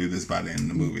was going to do this by the end of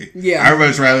the movie. Yeah, I would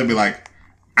much rather be like,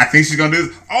 I think she's going to do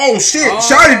this. Oh shit,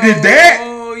 Shiny did that.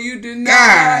 Oh, you did not.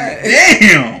 God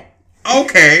damn.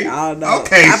 Okay.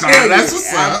 Okay, Shiny, that's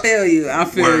what's up. I feel you.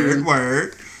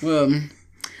 Word. Well.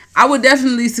 I would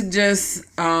definitely suggest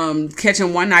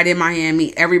catching One Night in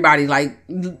Miami. Everybody, like,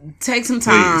 take some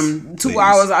time, 2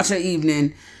 hours out your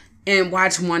evening, and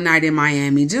watch One Night in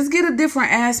Miami. Just get a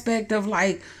different aspect of,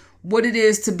 like, what it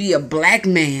is to be a black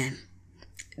man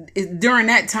during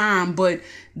that time. But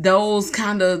those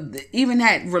kind of, even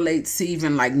that relates to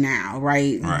even, like, now,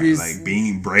 right? Right, like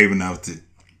being brave enough to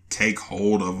take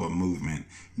hold of a movement,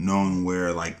 knowing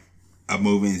where, like, a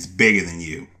movement is bigger than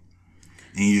you.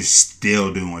 And you're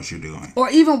still doing what you're doing, or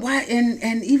even why,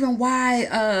 and even why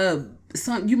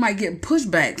you might get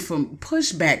pushback from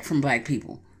black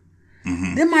people.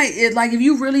 Mm-hmm. They might like if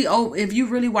you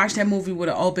really watch that movie with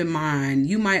an open mind,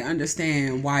 you might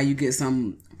understand why you get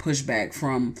some pushback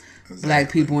from black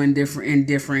people in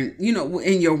different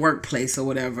in your workplace or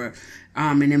whatever,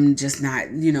 and them just not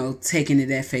taking it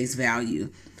at face value,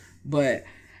 but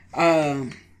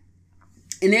and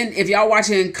then if y'all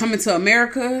watching Coming to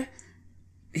America.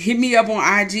 Hit me up on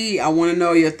IG. I want to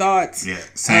know your thoughts. Yeah,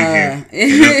 same here.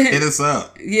 Hit us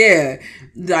up. Yeah,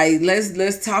 like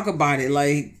let's talk about it.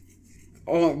 Like,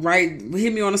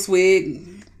 hit me on a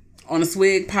Swig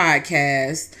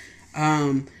podcast.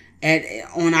 On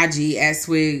IG at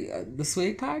Swig, the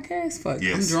Swig podcast. Fuck,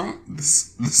 yes. I'm drunk. The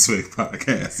Swig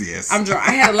podcast. Yes, I'm drunk.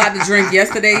 I had a lot to drink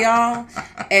yesterday, y'all,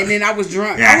 and then I was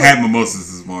drunk. Yeah, I had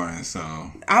mimosas this morning, so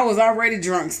I was already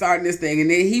drunk starting this thing,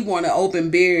 and then he wanted to open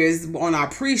beers on our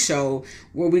pre-show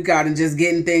where we got and just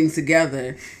getting things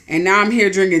together, and now I'm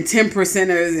here drinking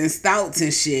 10%ers and stouts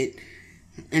and shit,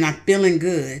 and I'm feeling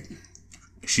good.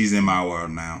 She's in my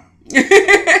world now.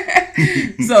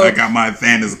 So I got my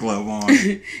Thanos glove on.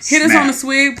 Hit us on the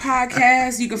Swig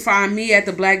podcast. You can find me at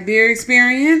the Black Beard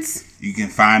Experience. You can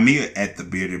find me at the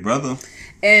Bearded Brother.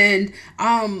 And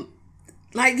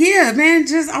like, yeah, man,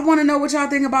 I want to know what y'all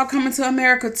think about Coming to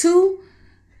America 2.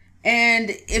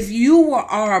 And if you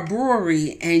are a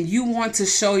brewery and you want to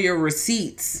show your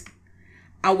receipts,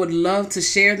 I would love to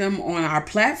share them on our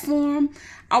platform.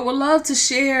 I would love to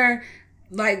share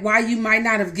like why you might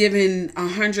not have given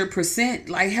 100%.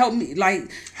 Like help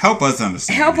us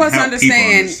understand. Help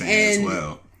understand and, as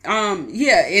well.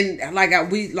 Yeah, and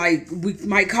we might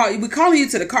we're calling you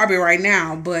to the carpet right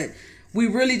now, but we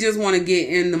really just want to get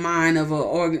in the mind of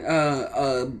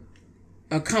a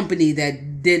company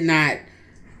that did not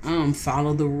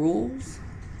follow the rules.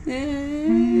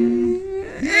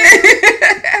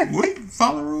 We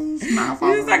follow rules, not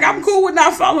follow rules. It's like I'm cool with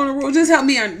not following the rules. Just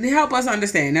help us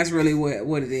understand. That's really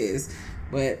what it is.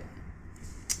 But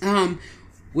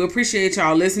we appreciate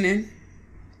y'all listening.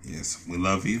 Yes, we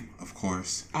love you, of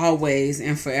course. Always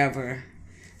and forever.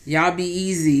 Y'all be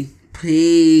easy.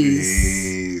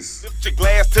 Peace. Lift your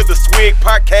glass to the Swig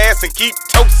podcast and keep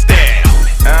toasting.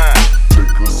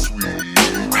 Take a swig.